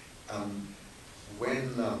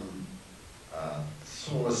 When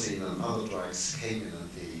thorazine and other drugs came in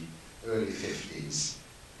the early 50s,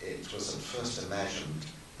 it was at first imagined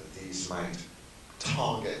that these might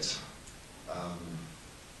target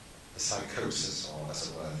the psychosis, or as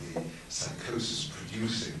it were, the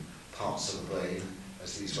psychosis-producing parts of the brain,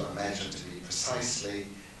 as these were imagined to be precisely,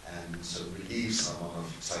 and so relieve someone of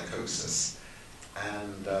psychosis.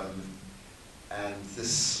 And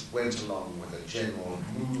this went along with a general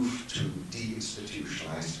move to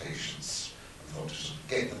deinstitutionalize patients, and thought to sort of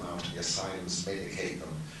get them out of the asylums, medicate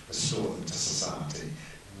them, restore them to society.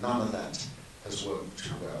 None of that has worked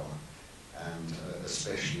too well, and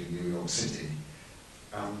especially in New York City.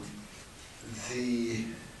 The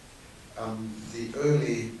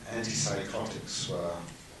early antipsychotics were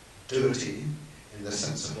dirty in the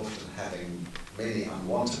sense of often having many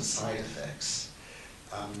unwanted side effects,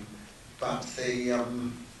 but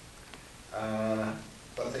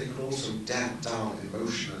they could also damp down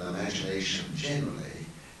emotion and imagination generally,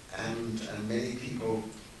 and many people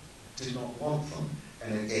did not want them.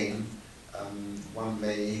 And again, one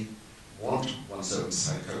may want one's own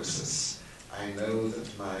psychosis. I know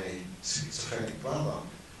that my schizophrenic brother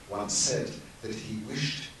once said that he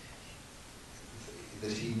wished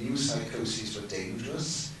that he knew psychoses were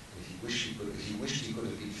dangerous, and he wished he could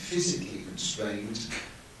have been physically constrained,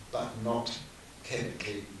 but not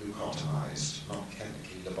chemically leucotomized, not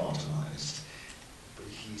chemically lobotomized. But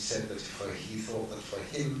he said that he thought that for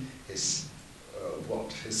him, his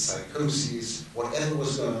psychoses, whatever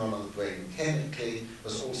was going on in the brain chemically,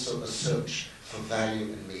 was also a search for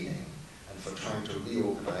value and meaning, and for trying to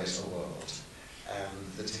reorganize a world.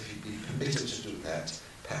 And that if he'd been permitted to do that,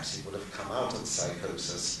 perhaps he would have come out of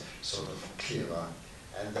psychosis sort of clearer.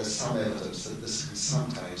 And there's some evidence that this can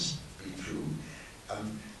sometimes be true.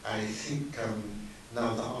 I think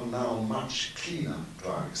now there are now much cleaner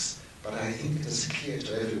drugs, but I think it is clear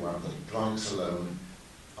to everyone that drugs alone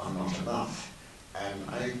are not enough. And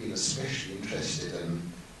I've been especially interested in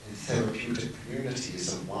therapeutic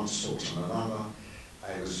communities of one sort and another.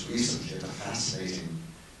 I was recently at a fascinating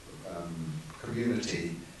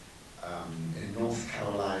community in North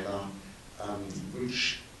Carolina,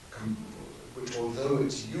 which although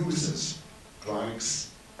it uses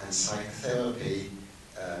drugs and psychotherapy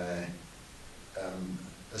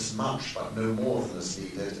as much, but no more than is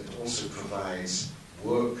needed, it also provides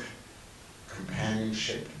work,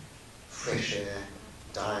 companionship, fresh air,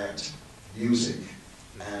 diet, music,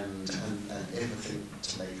 and everything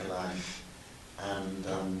to make a life. And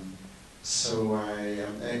so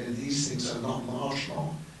and these things are not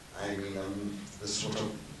marginal. I mean, the sort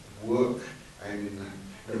of work, I mean,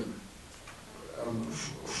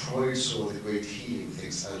 Freud saw the great healing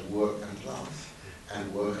things as work and love.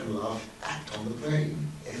 And work and love act on the brain.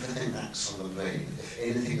 Everything acts on the brain. If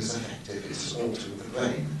anything is effective, it's altering the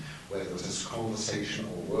brain, whether it is conversation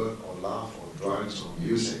or work or love or drugs or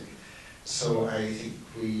music. So I think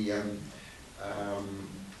we,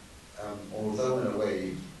 although in a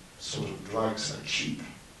way sort of drugs are cheap,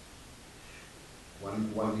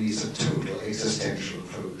 one needs a total existential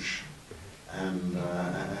approach, and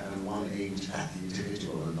one aimed at the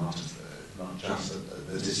individual and not just at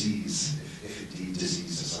the disease, if indeed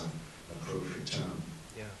disease is an appropriate term.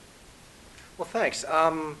 Yeah. Well, thanks.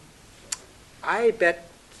 I bet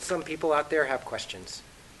some people out there have questions,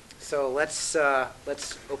 so let's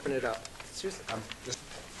open it up. Susan.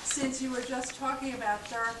 Since you were just talking about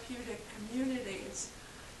therapeutic communities,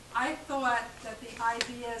 I thought that the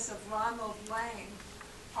ideas of Ronald Lang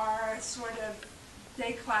are sort of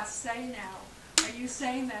déclassé now. Are you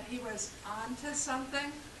saying that he was onto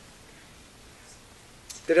something?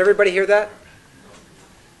 Did everybody hear that?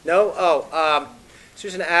 No? Oh,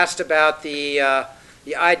 Susan asked about the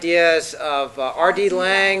ideas of R.D.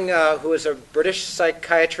 Lang, who was a British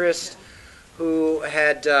psychiatrist who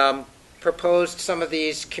had proposed some of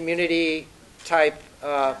these community-type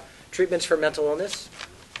treatments for mental illness.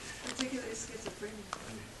 Particularly schizophrenia.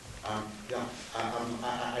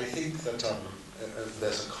 I think that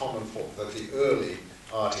there's a common thought that the early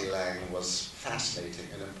R.D. Lang was fascinating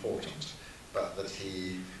and important, but that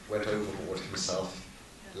he went overboard himself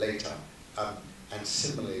later. And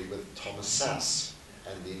similarly with Thomas Sass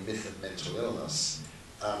and the myth of mental illness.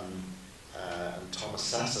 And Thomas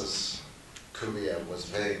Sass's career was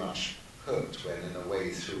very much hurt when, in a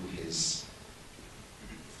way, through his,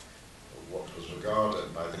 what was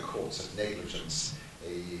regarded by the courts as negligence,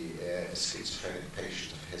 a schizophrenic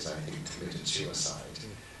patient of his, I think, committed suicide.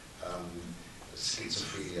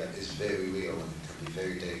 Schizophrenia is very real and can be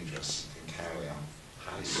very dangerous and can carry a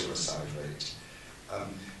high suicide rate. I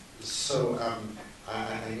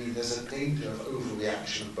mean, there's a danger of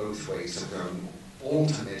overreaction both ways, of going all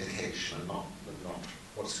to medication and not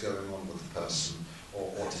what's going on with the person,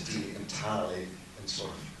 or to deal entirely in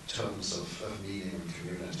sort of terms of meaning and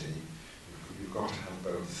community. You've got to have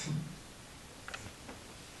both.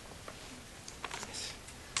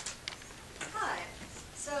 Hi.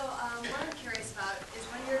 So what I'm curious about is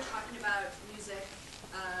when you're talking about music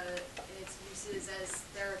and its uses as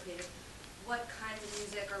therapy, what kinds of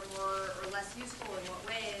music are more or less useful in what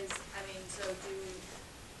ways? I mean, so do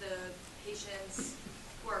the patients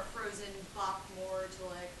who are frozen bop more to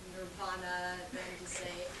like Nirvana than to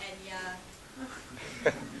say Enya?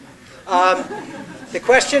 The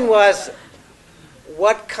question was,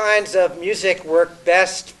 what kinds of music work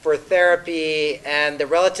best for therapy and the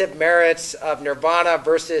relative merits of Nirvana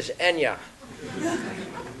versus Enya?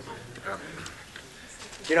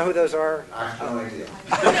 Do you know who those are? I have no idea.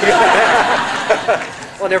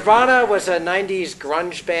 Well, Nirvana was a 90s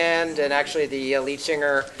grunge band, and actually the lead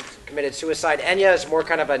singer committed suicide. Enya is more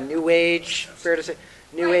kind of a new age, fair to say,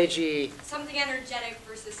 new agey. Something energetic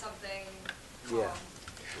versus something calm.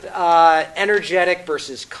 Yeah. Energetic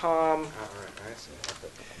versus calm.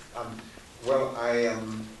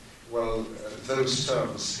 Those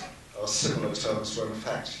terms are similar terms were in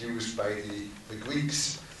fact used by the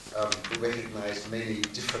Greeks who recognized many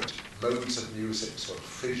different modes of music, sort of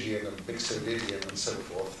Phrygian and Mixolydian and so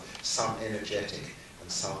forth, some energetic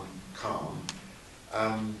and some calm.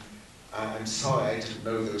 I'm sorry I didn't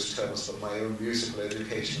know those terms, but my own musical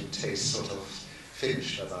education and taste sort of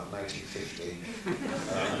finished in about 1950.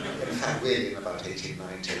 In fact, really in about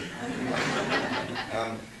 1890.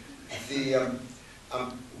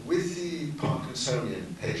 With the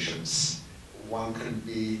Parkinsonian patients, one can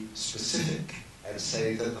be specific and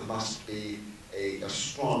say that there must be a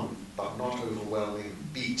strong but not overwhelming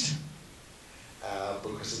beat,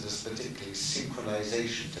 because it is particularly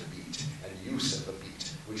synchronization to beat and use of a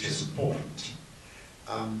beat, which is important.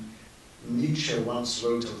 Nietzsche once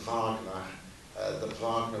wrote of Wagner that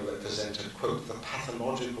Wagner represented, quote, the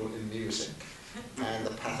pathological in music. And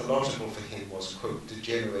the pathological for him was, quote,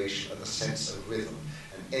 degeneration of the sense of rhythm,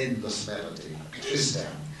 an endless melody.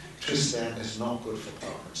 Tristan. Tristan is not good for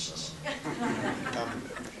Parkinsonism.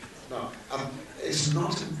 It's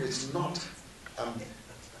not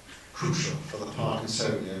crucial for the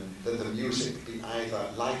Parkinsonian that the music be either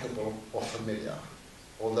likable or familiar,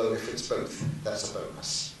 although if it's both, that's a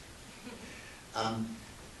bonus.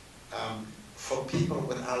 For people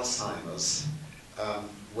with Alzheimer's,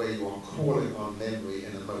 where you are calling on memory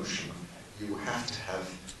and emotion, you have to have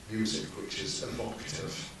music which is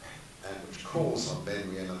evocative and which calls on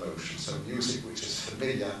memory and emotion. So music which is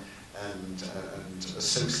familiar and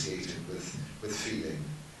associated with feeling.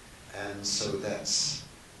 And so that's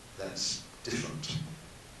different.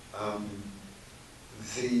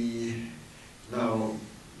 Now,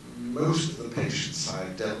 most of the patients I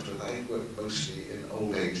dealt with, I worked mostly in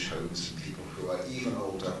old age homes and people who are even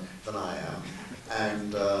older than I am.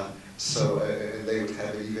 And so they would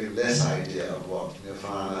have even less idea of what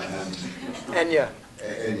Nirvana and Enya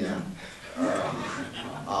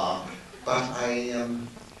are. But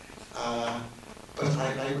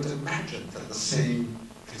I would imagine that the same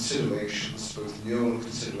considerations, both neural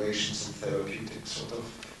considerations and therapeutic, sort of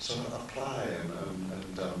apply.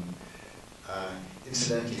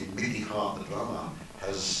 Incidentally, Mickey Hart, the drummer,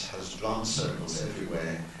 has drum circles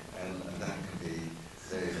everywhere, and that can be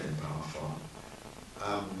very, very powerful.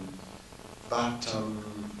 But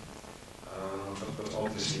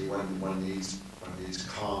obviously, one needs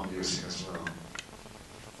calm music as well.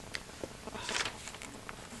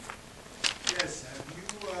 Yes. Have you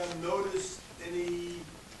noticed any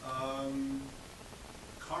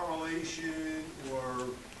correlation or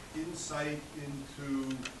insight into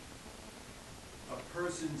a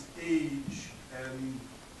person's age and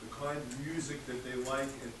the kind of music that they like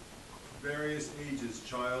at various ages,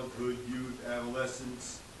 childhood, youth,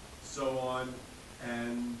 adolescence, so on,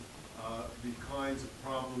 and the kinds of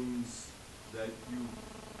problems that you've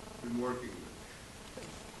been working with?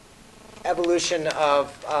 Evolution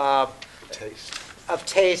of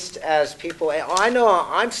taste as people. I know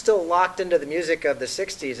I'm still locked into the music of the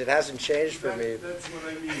 60s. It hasn't changed for me. That's what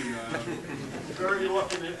I mean. Very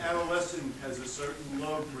often an adolescent has a certain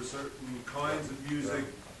love for certain kinds of music.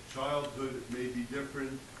 Childhood may be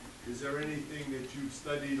different. Is there anything that you've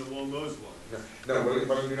studied along those lines? No,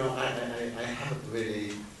 well, I haven't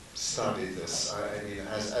really studied this. I mean,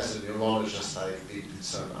 as a neurologist, I've been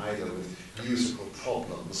concerned either with musical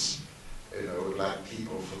problems, like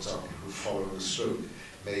people, for example, who follow a stroke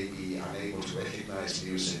may be unable to recognize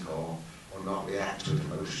music or not react to it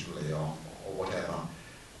emotionally or whatever.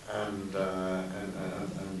 And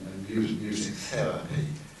music therapy,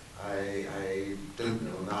 I don't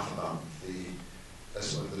know enough about the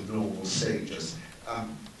normal stages.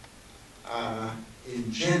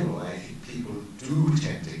 In general, I think people do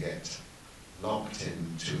tend to get locked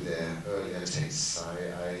into their earlier tastes.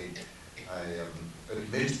 I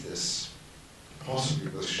admit this, possibly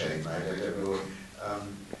with shame. I don't know.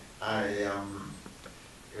 I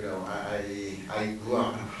grew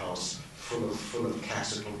up in a house full of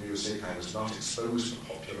classical music. I was not exposed to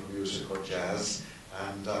popular music or jazz,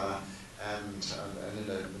 and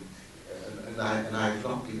I've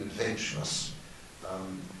not been adventurous.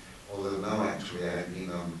 Although now actually I've been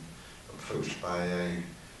approached by a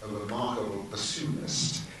remarkable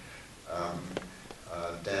bassoonist,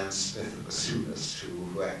 Dan Smith, a bassoonist,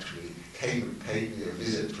 who actually came and paid me a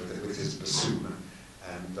visit with his bassoon,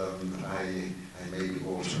 and I may be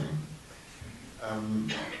altering.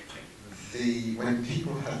 When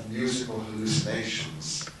people have musical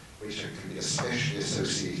hallucinations, which can be especially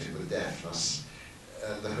associated with deafness,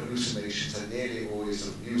 the hallucinations are nearly always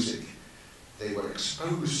of music they were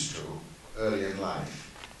exposed to early in life.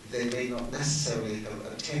 They may not necessarily have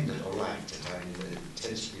attended or liked it. I mean, it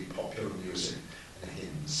tends to be popular music and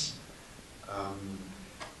hymns.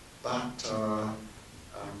 But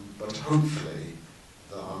hopefully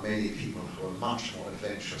there are many people who are much more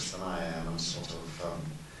adventurous than I am and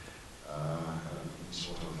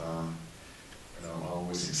are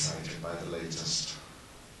always excited by the latest.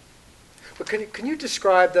 But can you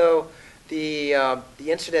describe, though, the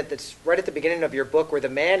incident that's right at the beginning of your book where the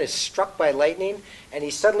man is struck by lightning and he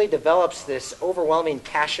suddenly develops this overwhelming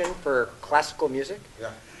passion for classical music?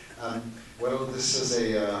 Yeah. Well, this is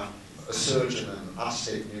a surgeon in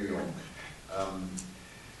upstate New York.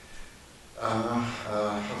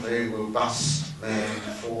 A very robust man,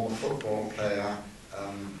 former football player,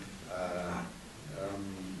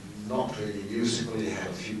 not really musical. He had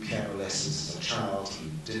a few piano lessons as a child. He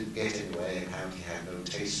didn't get anywhere. Apparently he had no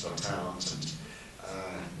taste or talent, and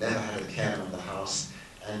never had a piano in the house.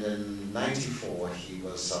 And in '94, he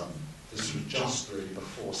was, this was just really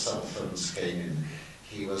before cell phones came in.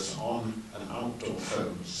 He was on an outdoor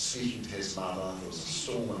phone speaking to his mother. There was a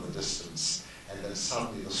storm in the distance, and then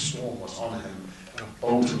suddenly the storm was on him, and a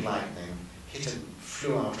bolt of lightning hit him,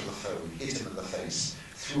 flew out of the phone, hit him in the face,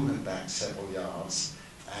 threw him back several yards,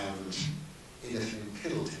 and in effect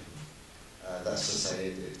killed him. That's to say,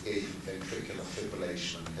 it gave him ventricular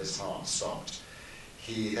fibrillation and his heart stopped.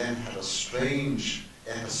 He then had a strange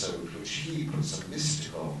episode which he puts a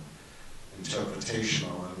mystical interpretation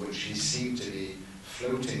on, in which he seemed to be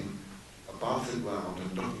floating above the ground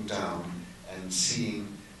and looking down and seeing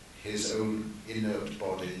his own inert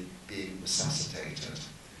body being resuscitated.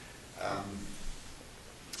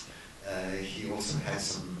 He also had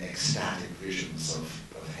some ecstatic visions of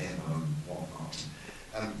heaven and whatnot.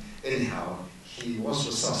 Anyhow, he was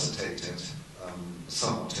resuscitated,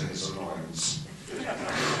 somewhat to his annoyance.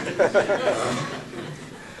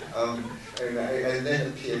 And then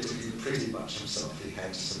appeared to be pretty much himself. He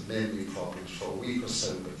had some memory problems for a week or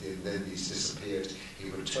so, but then these disappeared. He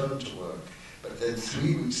returned to work, but then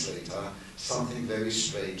 3 weeks later, something very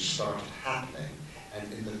strange started happening.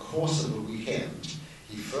 And in the course of a weekend,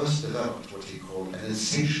 he first developed what he called an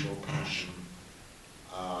insatiable passion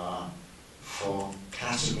for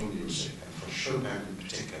classical music, and for Chopin in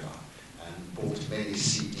particular, and bought many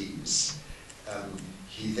CDs.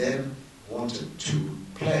 He then wanted to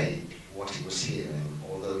play what he was hearing,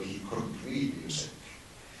 although he couldn't read music,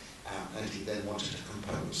 and he then wanted to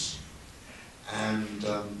compose. And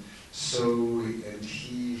so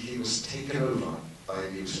he was taken over by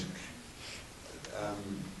music,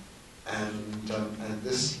 and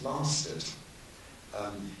this lasted.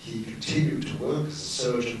 He continued to work as a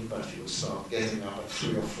surgeon, but he would start getting up at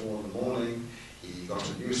 3 or 4 in the morning. He got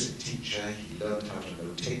a music teacher. He learned how to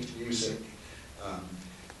notate music.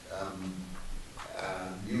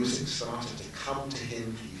 Music started to come to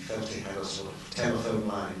him. He felt he had a sort of telephone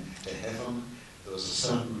line to heaven. There was a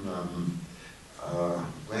certain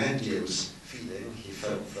grandiose feeling. He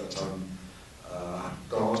felt that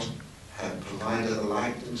God had provided a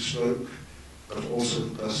lightning stroke, but also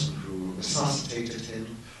the person who resuscitated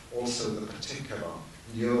him, also the particular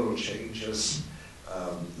neural changes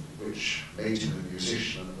which made him a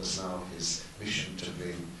musician, and it was now his mission to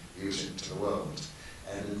bring music to the world.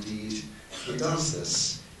 And indeed, he does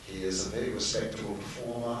this. He is a very respectable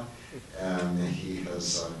performer. He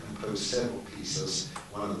has composed several pieces,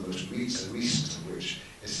 one of the most recent of which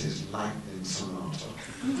is his Lightning Sonata.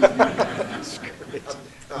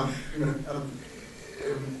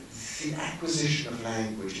 The acquisition of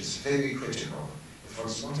language is very critical. If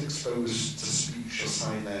one's not exposed to speech or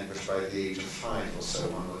sign language by the age of 5 or so,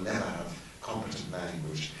 one will never have competent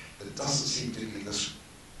language. There doesn't seem to be this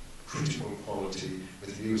critical quality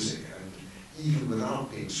with music, and even without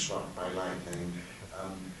being struck by lightning,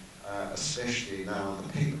 especially now in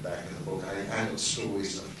the paperback of the book, I added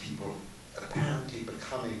stories of people apparently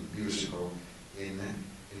becoming musical in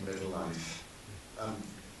middle life.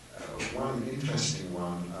 One interesting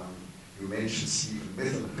one, you mentioned Stephen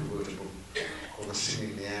Mithen, who wrote a book called The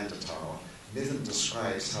Singing Neanderthal. Mithen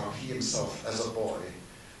describes how he himself, as a boy,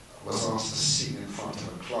 was asked to sing in front of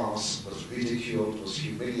a class, was ridiculed, was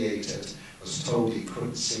humiliated, was told he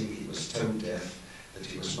couldn't sing, he was tone deaf, that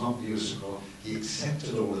he was not musical. He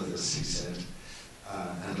accepted all of this, he said,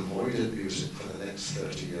 and avoided music for the next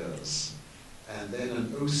 30 years. And then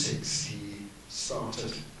in 06, he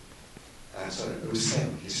started, in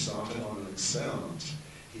 07, he started on an experiment.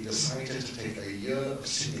 He decided to take a year of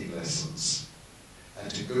singing lessons and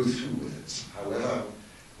to go through with it, however,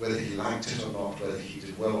 whether he liked it or not, whether he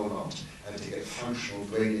did well or not, and to get functional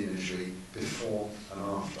brain imagery before and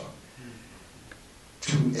after.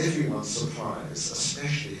 To everyone's surprise,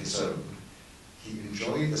 especially his own, he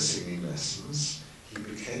enjoyed the singing lessons, he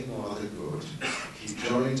became rather good, he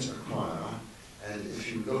joined a choir, and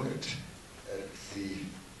if you look at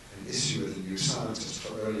an issue of the New Scientist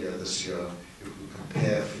for earlier this year, you can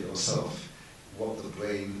compare for yourself what the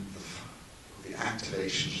brain, the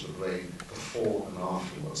activations of the brain before and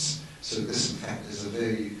afterwards. So this, in fact, is a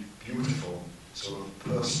very beautiful sort of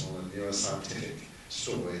personal and neuroscientific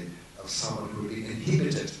story of someone who had been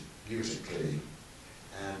inhibited musically,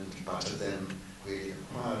 but had then really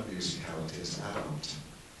acquired musicality as an adult.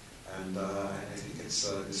 And I think it's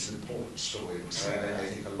an important story, because I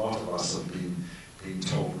think a lot of us have been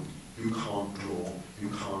told, you can't draw, you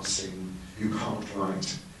can't sing, you can't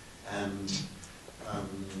write, and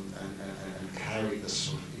carry this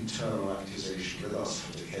sort of internal accusation with us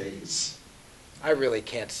for decades. I really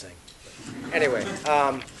can't sing. Anyway,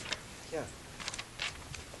 yeah.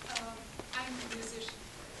 I'm a musician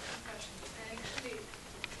professionally, and actually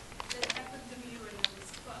that happened to me when I was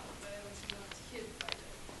 12, but I was not hit by the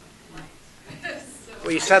light. So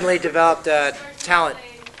Well, you suddenly developed I started to talent. play,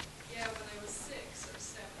 yeah, when I was 6 or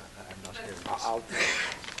 7. I'm not But- here. I'll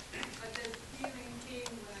But the feeling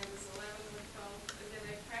came when I was 11 or 12, and then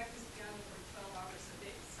I practiced piano for 12 hours a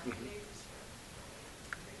day. So my neighbors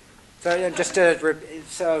were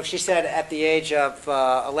So she said at the age of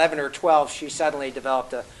 11 or 12, she suddenly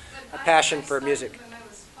developed a passion for music. When I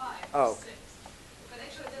was 5 Oh. or 6. But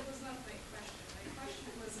actually, that was not my question. My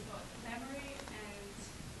question was about memory and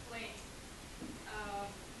playing.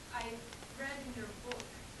 I read in your book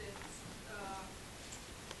that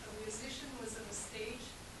a musician was on a stage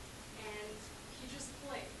and he just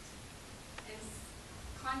played, and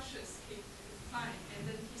conscious came to his mind, and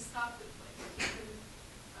then he stopped the play. He couldn't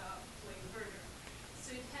play further.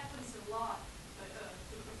 So it happens a lot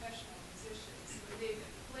to professional musicians when they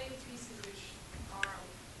play pieces which are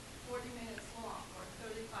 40 minutes long or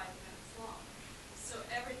 35 minutes long. So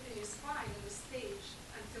everything is fine on the stage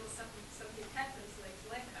until something happens, like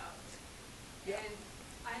blackout. Yeah. And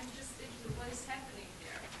I'm just thinking, what is happening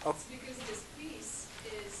there? Oh. It's because this piece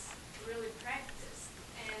is really practiced.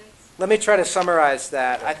 And Let me try to summarize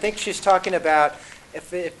that. I think she's talking about,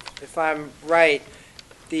 if I'm right,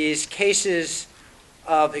 these cases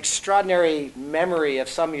of extraordinary memory of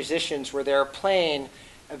some musicians where they're playing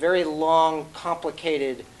a very long,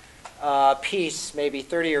 complicated piece, maybe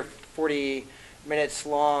 30 or 40 minutes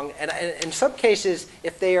long. And in some cases,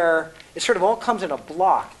 if they are, it sort of all comes in a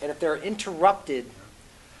block. And if they're interrupted,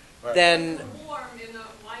 Right. then warm in a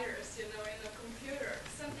virus, in a computer.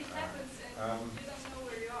 Something happens and you don't know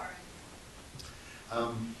where you are.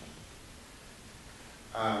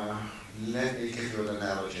 Let me give you an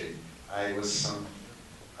analogy. I was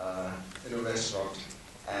in a restaurant,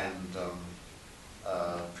 and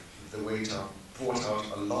the waiter brought out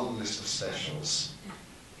a long list of specials,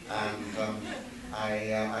 and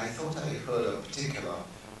I thought I heard a particular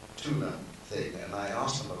tuna thing, and I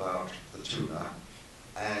asked him about the tuna,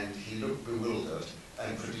 and he looked bewildered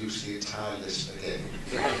and produced the entire list again.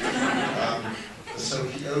 So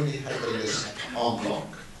he only had the list en bloc.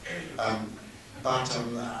 But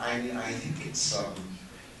I think it's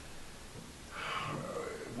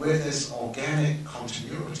where there's organic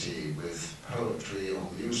continuity with poetry or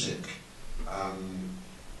music,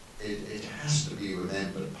 it has to be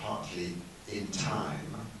remembered partly in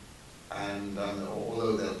time. And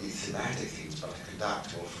although there'll be thematic things, but a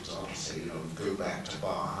conductor will, for example, say, go back to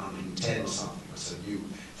bar 110 or something, because a new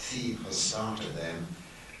theme has started then.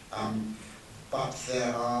 But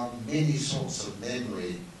there are many sorts of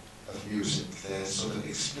memory of music. There's sort of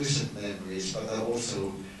explicit memories, but there are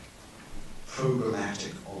also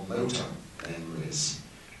programmatic or motor memories.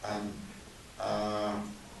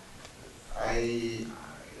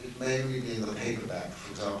 It may read in the paperback,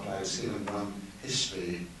 for example, I was given one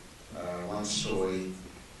history, one story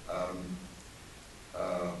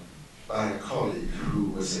by a colleague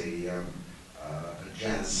who was a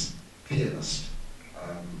jazz pianist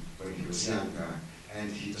when he was younger,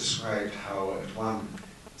 and he described how at one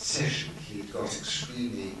session he got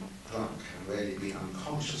extremely drunk and really been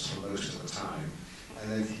unconscious for most of the time,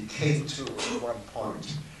 and then he came to at one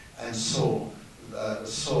point and saw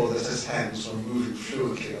that his hands were moving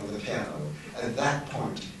fluidly on the piano. At that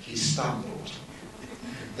point he stumbled.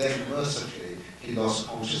 Then mercifully he lost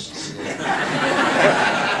consciousness again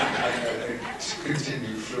and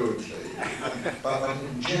continued fluidly. But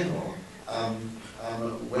in general,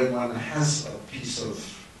 when one has a piece of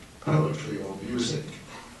poetry or music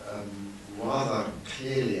rather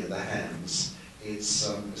clearly in the hands, it's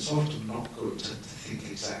often not good to think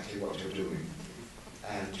exactly what you're doing.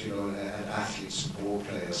 And and athletes and ball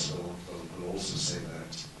players will also say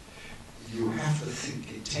that. You have to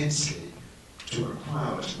think intensely to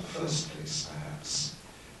acquire it in the first place, perhaps,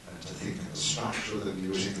 and to think of the structure of the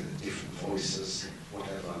music and the different voices,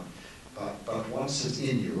 whatever. But once it's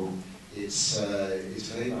in you, It's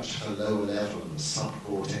very much at a lower level,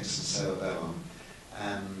 subcortex and cerebellum,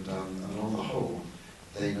 and on the whole,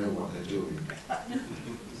 they know what they're doing.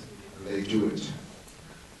 And they do it.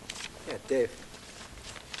 Yeah, Dave.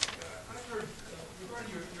 I've heard,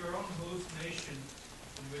 regarding your own hallucination,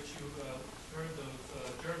 in which you heard those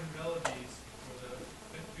German melodies for the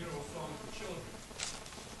funeral song for children,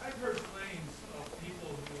 I've heard claims of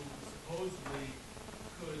people who supposedly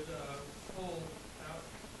could pull out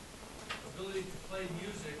ability to play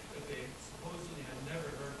music that they supposedly had never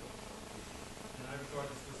heard of. And I regard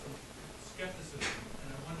this with some skepticism. And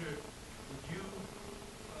I wonder, would you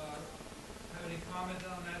have any comment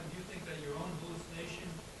on that? Would you think that your own hallucination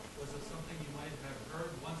was it something you might have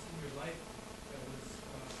heard once in your life that was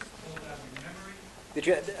pulled out of your memory?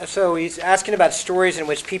 So he's asking about stories in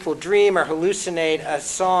which people dream or hallucinate a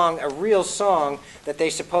song, a real song, that they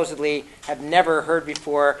supposedly have never heard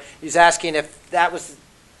before. He's asking if that was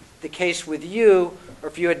the case with you, or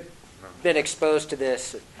if you had been exposed to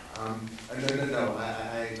this. No.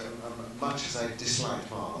 Much as I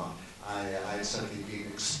dislike Mahler, I'd certainly been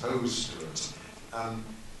exposed to it.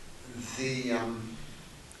 The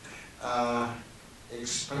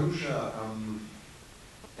exposure,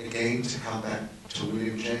 again, to come back to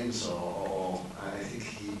William James, or I think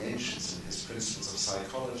he mentions in his Principles of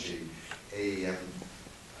Psychology a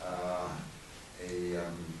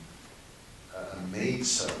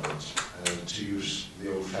maidservant, to use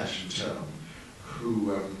the old-fashioned term,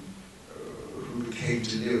 who became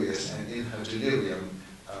delirious, and in her delirium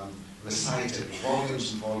recited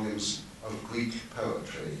volumes and volumes of Greek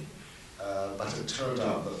poetry. But it turned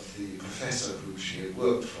out that the professor who she had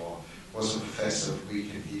worked for was a professor of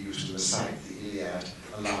Greek, and he used to recite the Iliad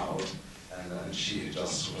aloud, and she had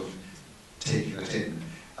just sort of taken it in.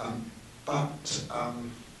 But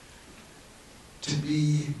to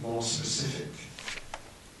be more specific,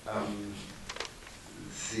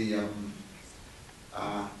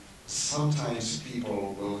 sometimes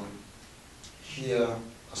people will hear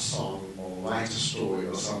a song or write a story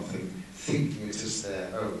or something thinking it is their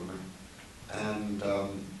own, and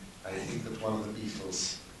I think that one of the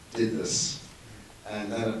Beatles did this,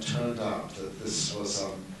 and then it turned out that this was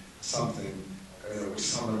something which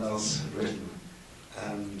someone else had written,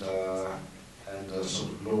 and a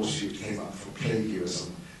sort of lawsuit came up for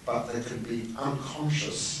plagiarism. But there can be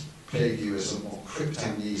unconscious plagiarism, or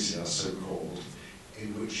cryptamnesia, so-called,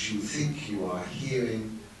 in which you think you are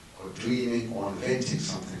hearing or dreaming or inventing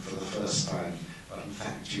something for the first time, but in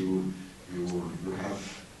fact you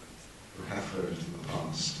have heard it in the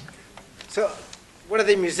past. So, what are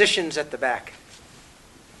the musicians at the back?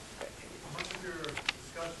 Much of your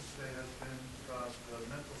discussion today has been about the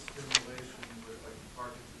mental stimulation with like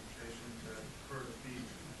Parkinson's patient that heard a beat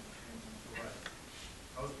and came to life.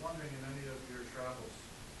 I was wondering, in any of your travels,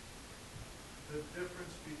 the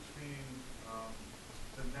difference between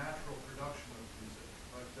the natural production of music,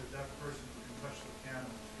 like the deaf person who can touch the piano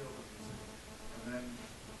and feel the music, and then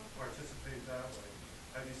participate that way.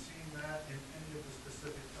 Have you seen that in any of the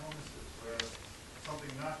specific illnesses where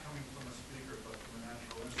something not coming from a speaker but from a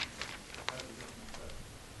natural instrument has a different effect?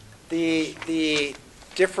 The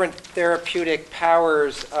different therapeutic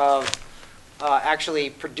powers of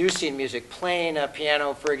actually producing music, playing a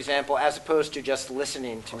piano, for example, as opposed to just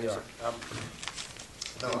listening to music.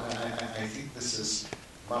 No, I think this is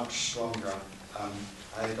much stronger.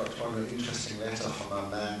 I got one interesting letter from a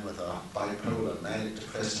man with a bipolar, manic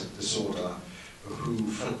depressive disorder, who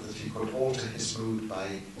felt that he could alter his mood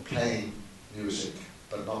by playing music,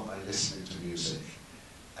 but not by listening to music.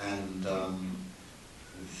 And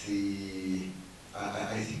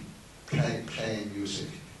I think playing music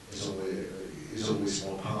is always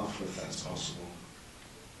more powerful if that's possible.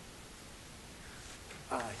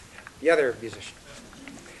 The other musician.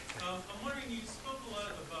 I'm wondering, you spoke a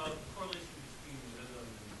lot about the correlation between rhythm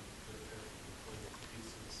and the therapeutic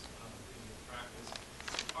pieces in your practice.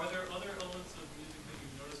 Are there other elements of music that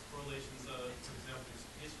you've noticed correlations? For example, there's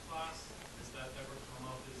pitch class. Has that ever come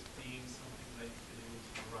up as being something that you've been able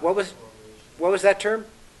to derive correlation? What was that term?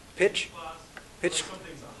 Pitch? Class. Pitch. Like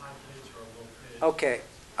something's a high pitch or a low pitch. Okay.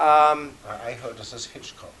 I heard this as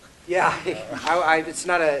Hitchcock. Yeah,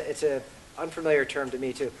 it's a unfamiliar term to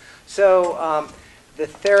me too. So the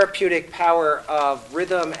therapeutic power of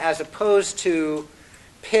rhythm as opposed to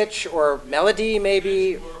pitch or melody,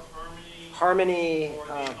 maybe Or harmony. or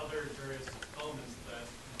the other various elements that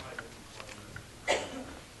comprise it.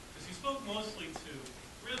 Because you spoke mostly to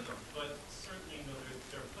rhythm, but certainly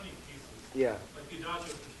there are plenty of pieces. Yeah. Like the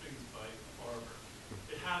Adagio for Strings by Barber.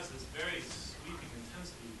 It has this very sweeping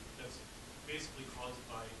intensity that's basically caused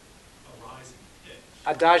by a rising pitch.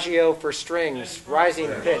 adagio for strings, rising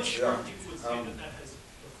Yeah. pitch. Yeah. People would say that that has a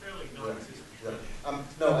fairly non-existent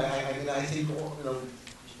No, I mean, I think, I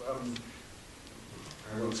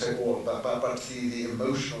won't say all, but the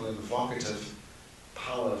emotional and evocative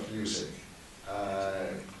power of music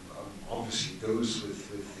obviously goes with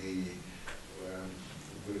the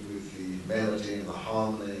melody and the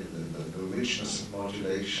harmony and the richness of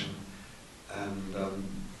modulation, and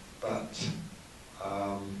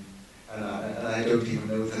I don't even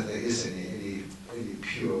know that there is any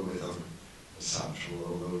pure rhythm as such,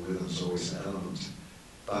 although rhythm's always an element.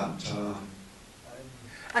 But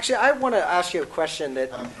Actually, I want to ask you a question that...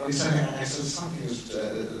 something is,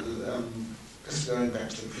 just going back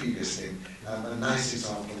to the previous thing, a nice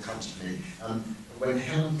example comes to me. When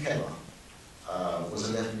Helen Keller was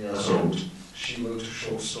 11 years old, she wrote a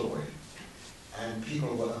short story. And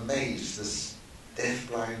people were amazed, this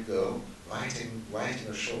deaf-blind girl writing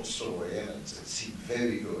a short story, and it seemed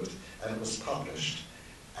very good, and it was published.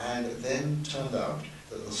 And it then turned out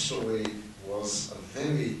that the story was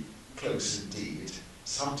very close indeed,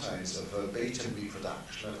 sometimes a verbatim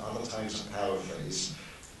reproduction, and other times a paraphrase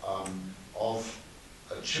of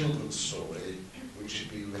a children's story which had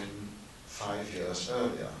been written 5 years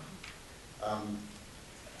earlier.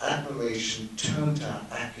 Admiration turned to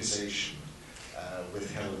accusation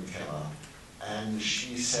with Helen Keller, and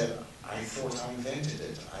she said, "I thought I invented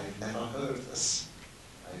it. I've never heard this.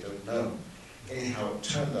 I don't know." Anyhow, it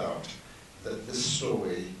turned out that this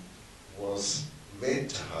story was read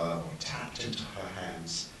to her or tapped into her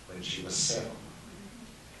hands when she was 7.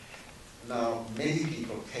 Now, many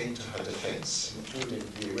people came to her defense, including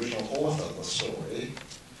the original author of the story,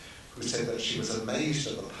 who said that she was amazed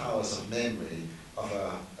at the powers of memory of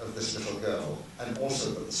this little girl, and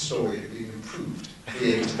also that the story had been improved,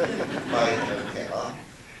 created by Helen Keller,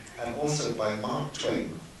 and also by Mark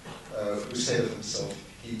Twain, who said of himself,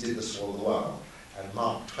 he did this all the while. And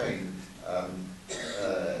Mark Twain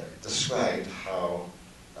described how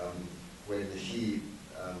when he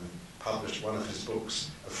published one of his books,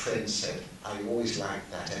 a friend said, "I always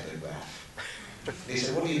liked that epigraph." And he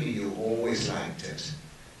said, "What do you mean you always liked it?"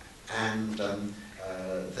 And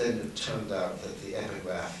then it turned out that the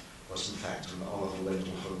epigraph was in fact an Oliver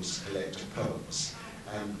Wendell Holmes collected poems.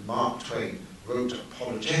 And Mark Twain wrote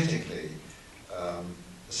apologetically,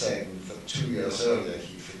 saying that 2 years earlier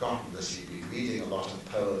he'd forgotten this, he'd been reading a lot of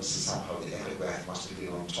poems and somehow the epigraph must have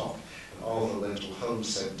been on top. And Oliver Wendell Holmes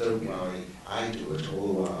said, "Don't worry, I do it all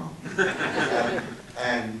the while."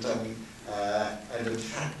 And in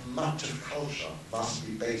fact, much of culture must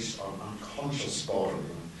be based on unconscious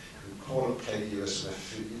borrowing. You call it plagiarism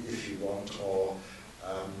if you want, or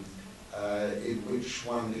in which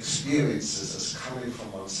one experiences as coming from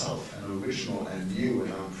oneself an original and new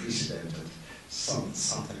and unprecedented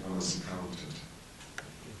something one has encountered.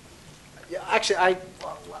 Yeah, actually,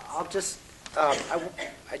 I'll just...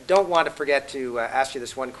 I don't want to forget to ask you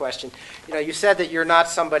this one question. You know, you said that you're not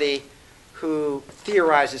somebody who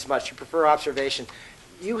theorizes much. You prefer observation.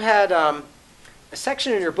 You had a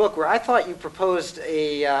section in your book where I thought you proposed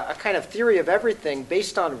a kind of theory of everything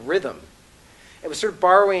based on rhythm. It was sort of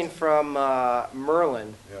borrowing from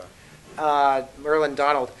Merlin, Merlin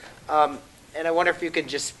Donald. And I wonder if you could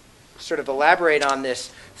just sort of elaborate on this.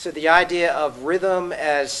 So the idea of rhythm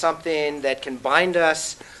as something that can bind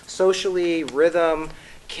us socially, rhythm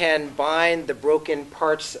can bind the broken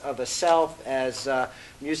parts of a self as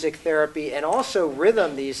music therapy, and also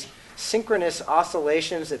rhythm, these synchronous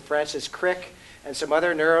oscillations that Francis Crick and some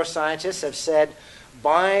other neuroscientists have said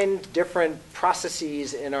bind different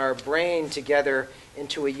processes in our brain together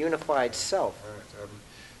into a unified self.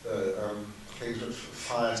 Things that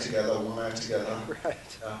fire together, wire together.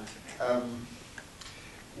 Right.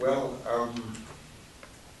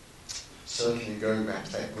 Certainly going back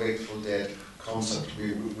to that Grateful Dead concept,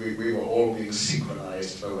 we were all being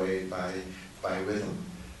synchronized away by rhythm.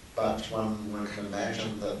 But one can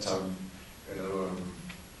imagine that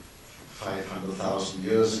 500,000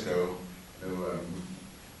 years ago,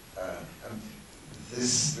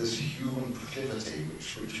 this human proclivity,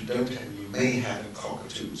 which you don't have, you may have in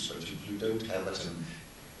cockatoos, but you don't have it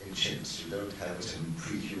in chimps, you don't have it in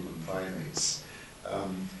pre-human primates.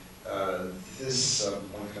 One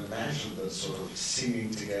can imagine that sort of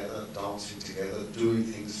singing together, dancing together, doing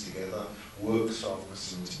things together, work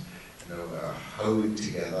songs and hoeing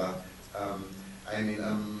together. I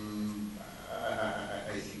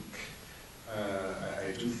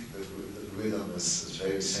do think that rhythm is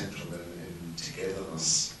very central in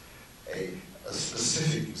togetherness. A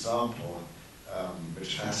specific example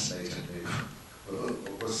which fascinated me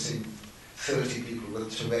was seeing 30 people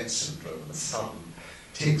with Tourette syndrome with sudden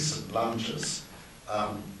tics and lunges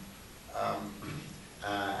um, um,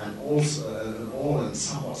 and also all in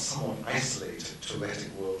somewhat isolated theoretic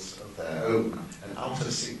worlds of their own, and out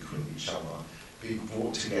of sync with each other, being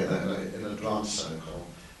brought together in a drum circle,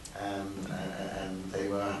 and they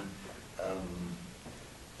were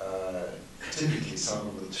typically some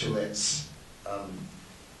of the Tourette's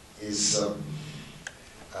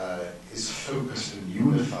is focused and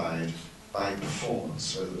unified by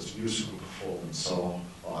performance, whether it's musical performance or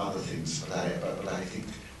other things. But I think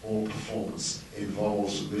all performance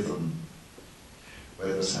involves rhythm,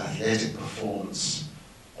 whether it's athletic performance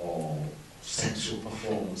or sexual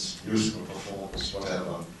performance, musical performance,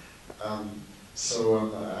 whatever. I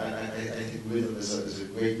think rhythm is a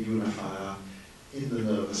great unifier in the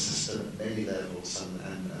nervous system at many levels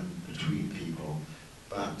and between people.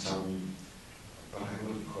 But I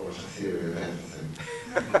wouldn't call it a theory of everything.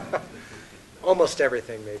 Almost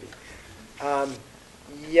everything, maybe.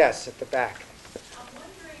 Yes, at the back. I'm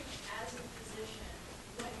wondering, as a physician,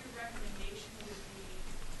 what your recommendation would be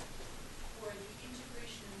for the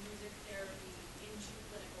integration of music therapy into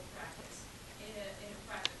clinical practice, in a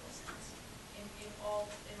practical sense, in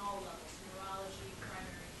all levels, neurology,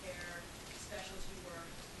 primary care, specialty work.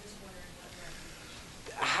 I'm just wondering what your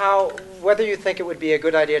recommendation. Whether you think it would be a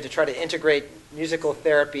good idea to try to integrate musical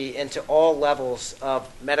therapy into all levels of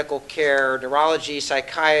medical care, neurology,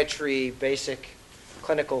 psychiatry, basic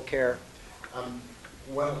clinical care.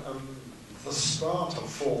 The start of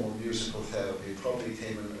formal musical therapy probably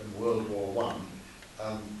came in World War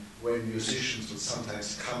I, when musicians would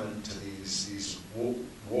sometimes come into these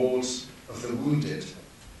wards of the wounded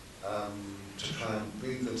to try and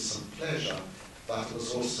bring them some pleasure, but it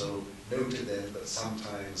was also noted then that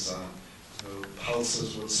sometimes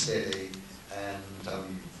pulses would steady and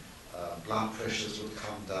blood pressures would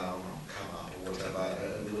come down or come up or whatever,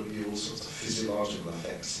 and there would be all sorts of physiological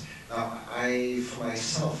effects. Now, for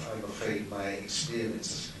myself, I'm afraid my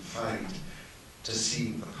experience is confined to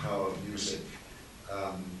seeing the power of music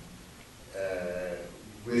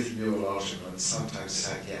with neurological and sometimes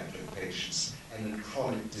psychiatric patients, and in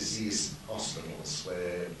chronic disease hospitals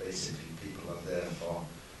where basically people are there for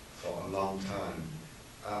a long time.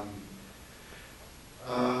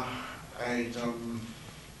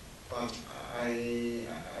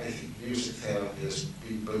 I think music therapy has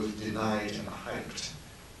been both denied and hyped,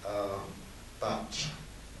 but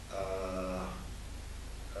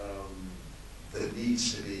there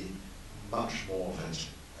needs to be much more of it,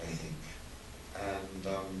 I think. And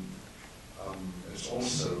it's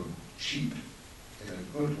also cheap in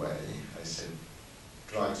a good way. I said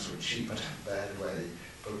drugs were cheap in a bad way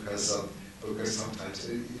because sometimes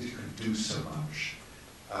it can do so much.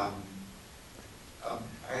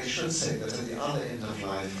 I should say that at the other end of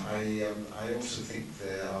life, I also think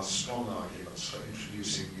there are strong arguments for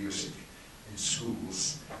introducing music in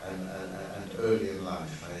schools and early in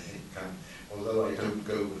life. I think, although I don't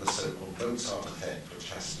go with the so-called Mozart effect, which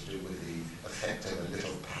has to do with the effect of a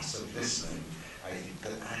little passive listening, I think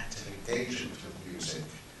that active engagement with music,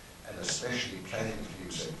 and especially playing of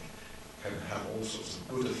music, can have all sorts of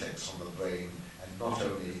good effects on the brain, and not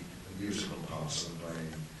only the musical parts of the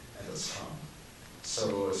brain, and it's fun.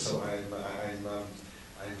 So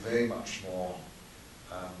I'm very much more,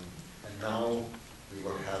 and now we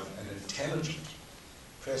will have an intelligent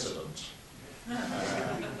president,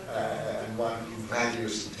 and one who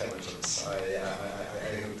values intelligence. I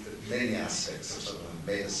hope that many aspects of sort of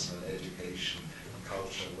medicine and education and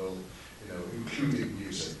culture will, including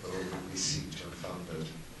music, will be seen to have funded.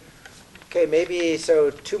 Okay, maybe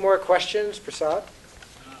two more questions, Prasad.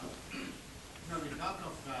 We talk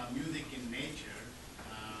of music in nature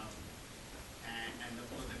and of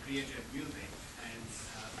course the creative music, and is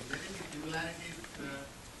there any similarities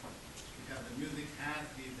because the music has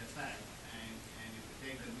these effects, and if you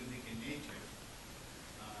take the music in nature,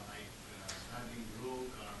 like surging brook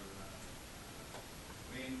or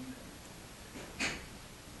wind,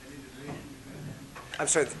 any relation between them? I'm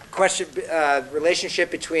sorry, the question, relationship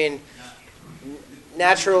between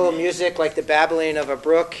natural music like the babbling of a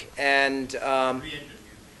brook and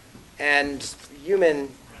human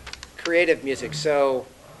creative music. So,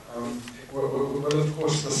 well, of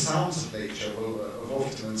course, the sounds of nature have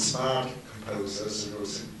often inspired composers.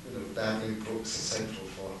 Babbling brooks are central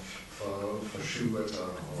for Schubert or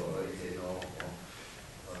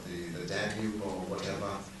the Danube or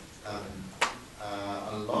whatever.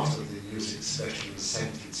 A lot of the music, especially in the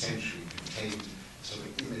 17th century, contained sort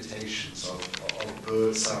of imitations of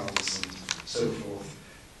bird sounds and so forth.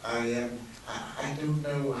 I don't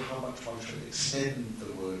know how much one should extend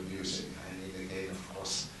the word music. I mean, again, of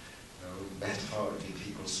course, metaphorically,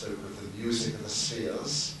 people spoke of the music of the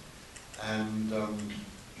spheres, And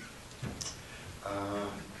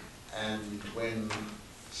when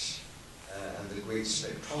and the great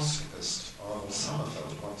spectroscopist Arnold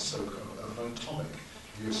Sommerfeld once spoke of atomic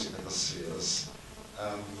music in the spheres.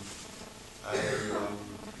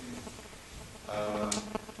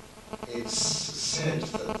 It's said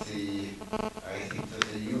that I think that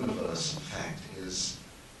the universe, in fact, is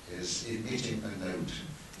emitting a note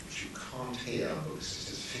which you can't hear because it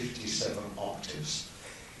is 57 octaves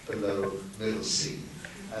below middle C,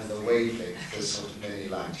 and the wavelength is sort of many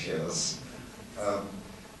light years.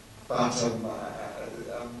 But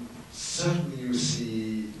certainly you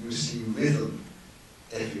see rhythm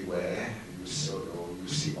everywhere. You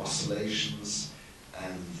see oscillations,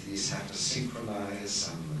 and these have to synchronize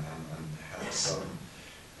and have some,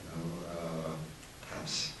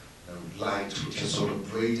 perhaps light which is sort of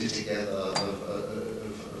braided together of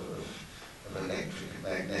electric and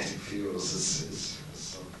magnetic fields is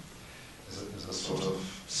a sort of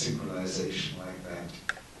synchronization like that.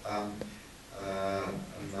 And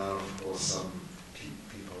now, of course,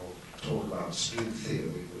 people talk about string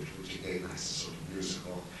theory, which again has a sort of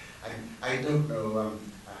musical. I don't know.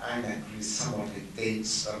 I'm actually somewhat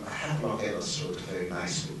against. Havelock Ellis wrote a very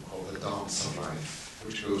nice book called The Dance of Life,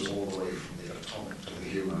 which goes all the way from the atomic to the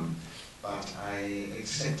human. But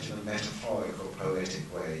except in a metaphorical, poetic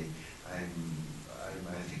way, I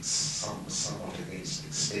think somewhat against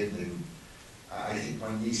extending. I think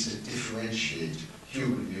one needs to differentiate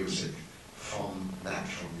human music from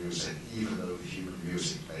natural music, even though human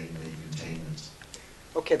music may contain it.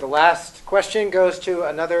 Okay, the last question goes to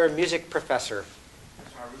another music professor. So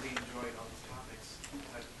I really enjoyed all these topics.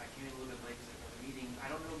 I came in a little bit late because I was at a meeting. I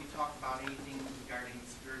don't know if you talked about anything regarding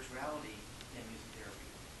spirituality in music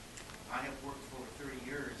therapy. I have worked for over 30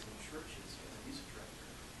 years in churches as a music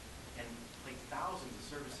director and played thousands of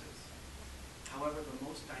services. However, the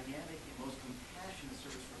most dynamic and most compassionate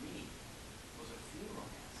service for me was a funeral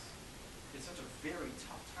mass. It's such a very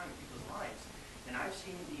tough time in people's lives. And I've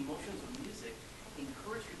seen the emotions of music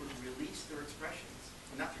encourage people to release their expressions,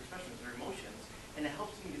 not their expressions, their emotions, and it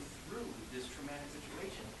helps them get through this traumatic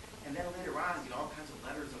situation. And then later on, get all kinds of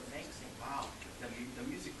letters of thanks saying, wow, the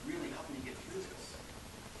music really helped me get through this.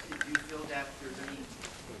 Do you feel that there's any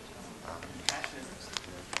compassion to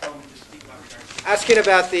speak about regarding? Asking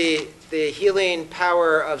about the healing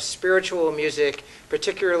power of spiritual music,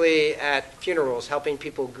 particularly at funerals, helping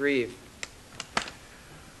people grieve.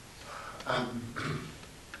 Well,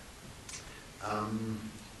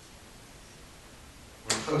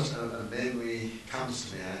 first, a memory comes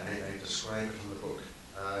to me. I describe it in the book.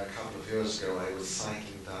 A couple of years ago, I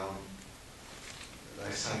cycled down to the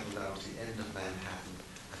end of Manhattan.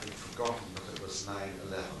 I had forgotten that it was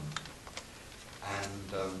 9/11.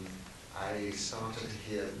 And I started to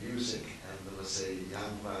hear music, and there was a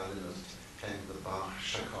young violinist playing the Bach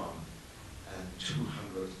chaconne, and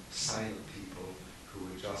 200 silent people who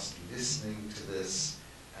were just listening to this,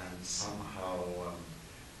 and somehow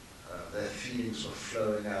their feelings were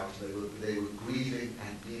flowing out. They were grieving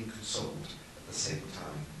and being consoled at the same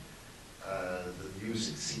time. The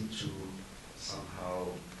music seemed to somehow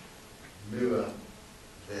mirror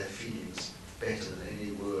their feelings better than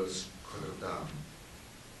any words could have done.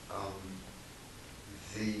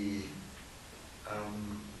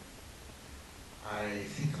 I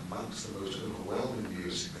think amongst the most overwhelming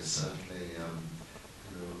music is certainly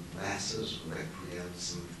masses,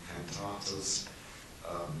 requiems, and cantatas,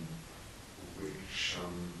 which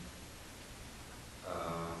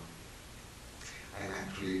I'm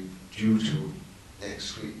actually due to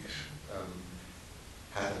next week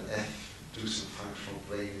have an do some functional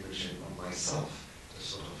brain imaging on myself to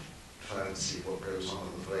sort of try and see what goes on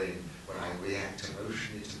in the brain when I react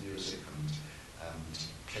emotionally to music and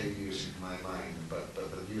play music in my mind. But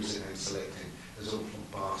the music I'm selecting is all from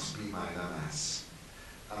Bach's B minor Mass.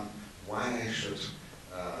 Why I should,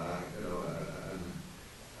 an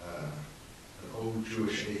old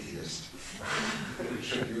Jewish atheist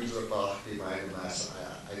should use a Bach B minor Mass,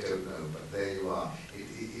 I don't know, but there you are.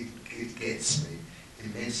 It gets me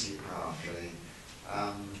immensely powerfully.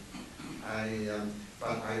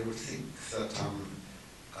 But I would think that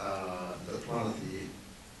that one of the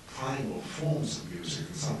primal forms of music,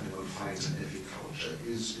 and something one finds in every culture,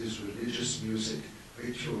 is religious music,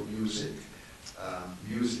 ritual music,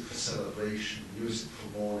 music for celebration, music for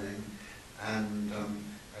mourning, and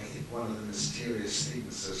I think one of the mysterious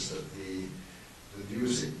things is that the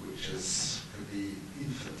music, which can be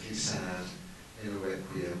infinitely sad in a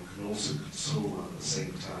requiem, can also console one at the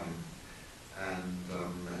same time, and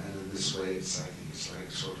in this way, I think it's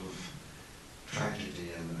like sort of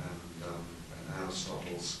tragedy and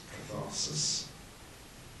Aristotle's catharsis.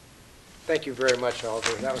 Thank you very much,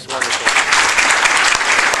 Oliver. That was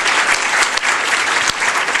wonderful.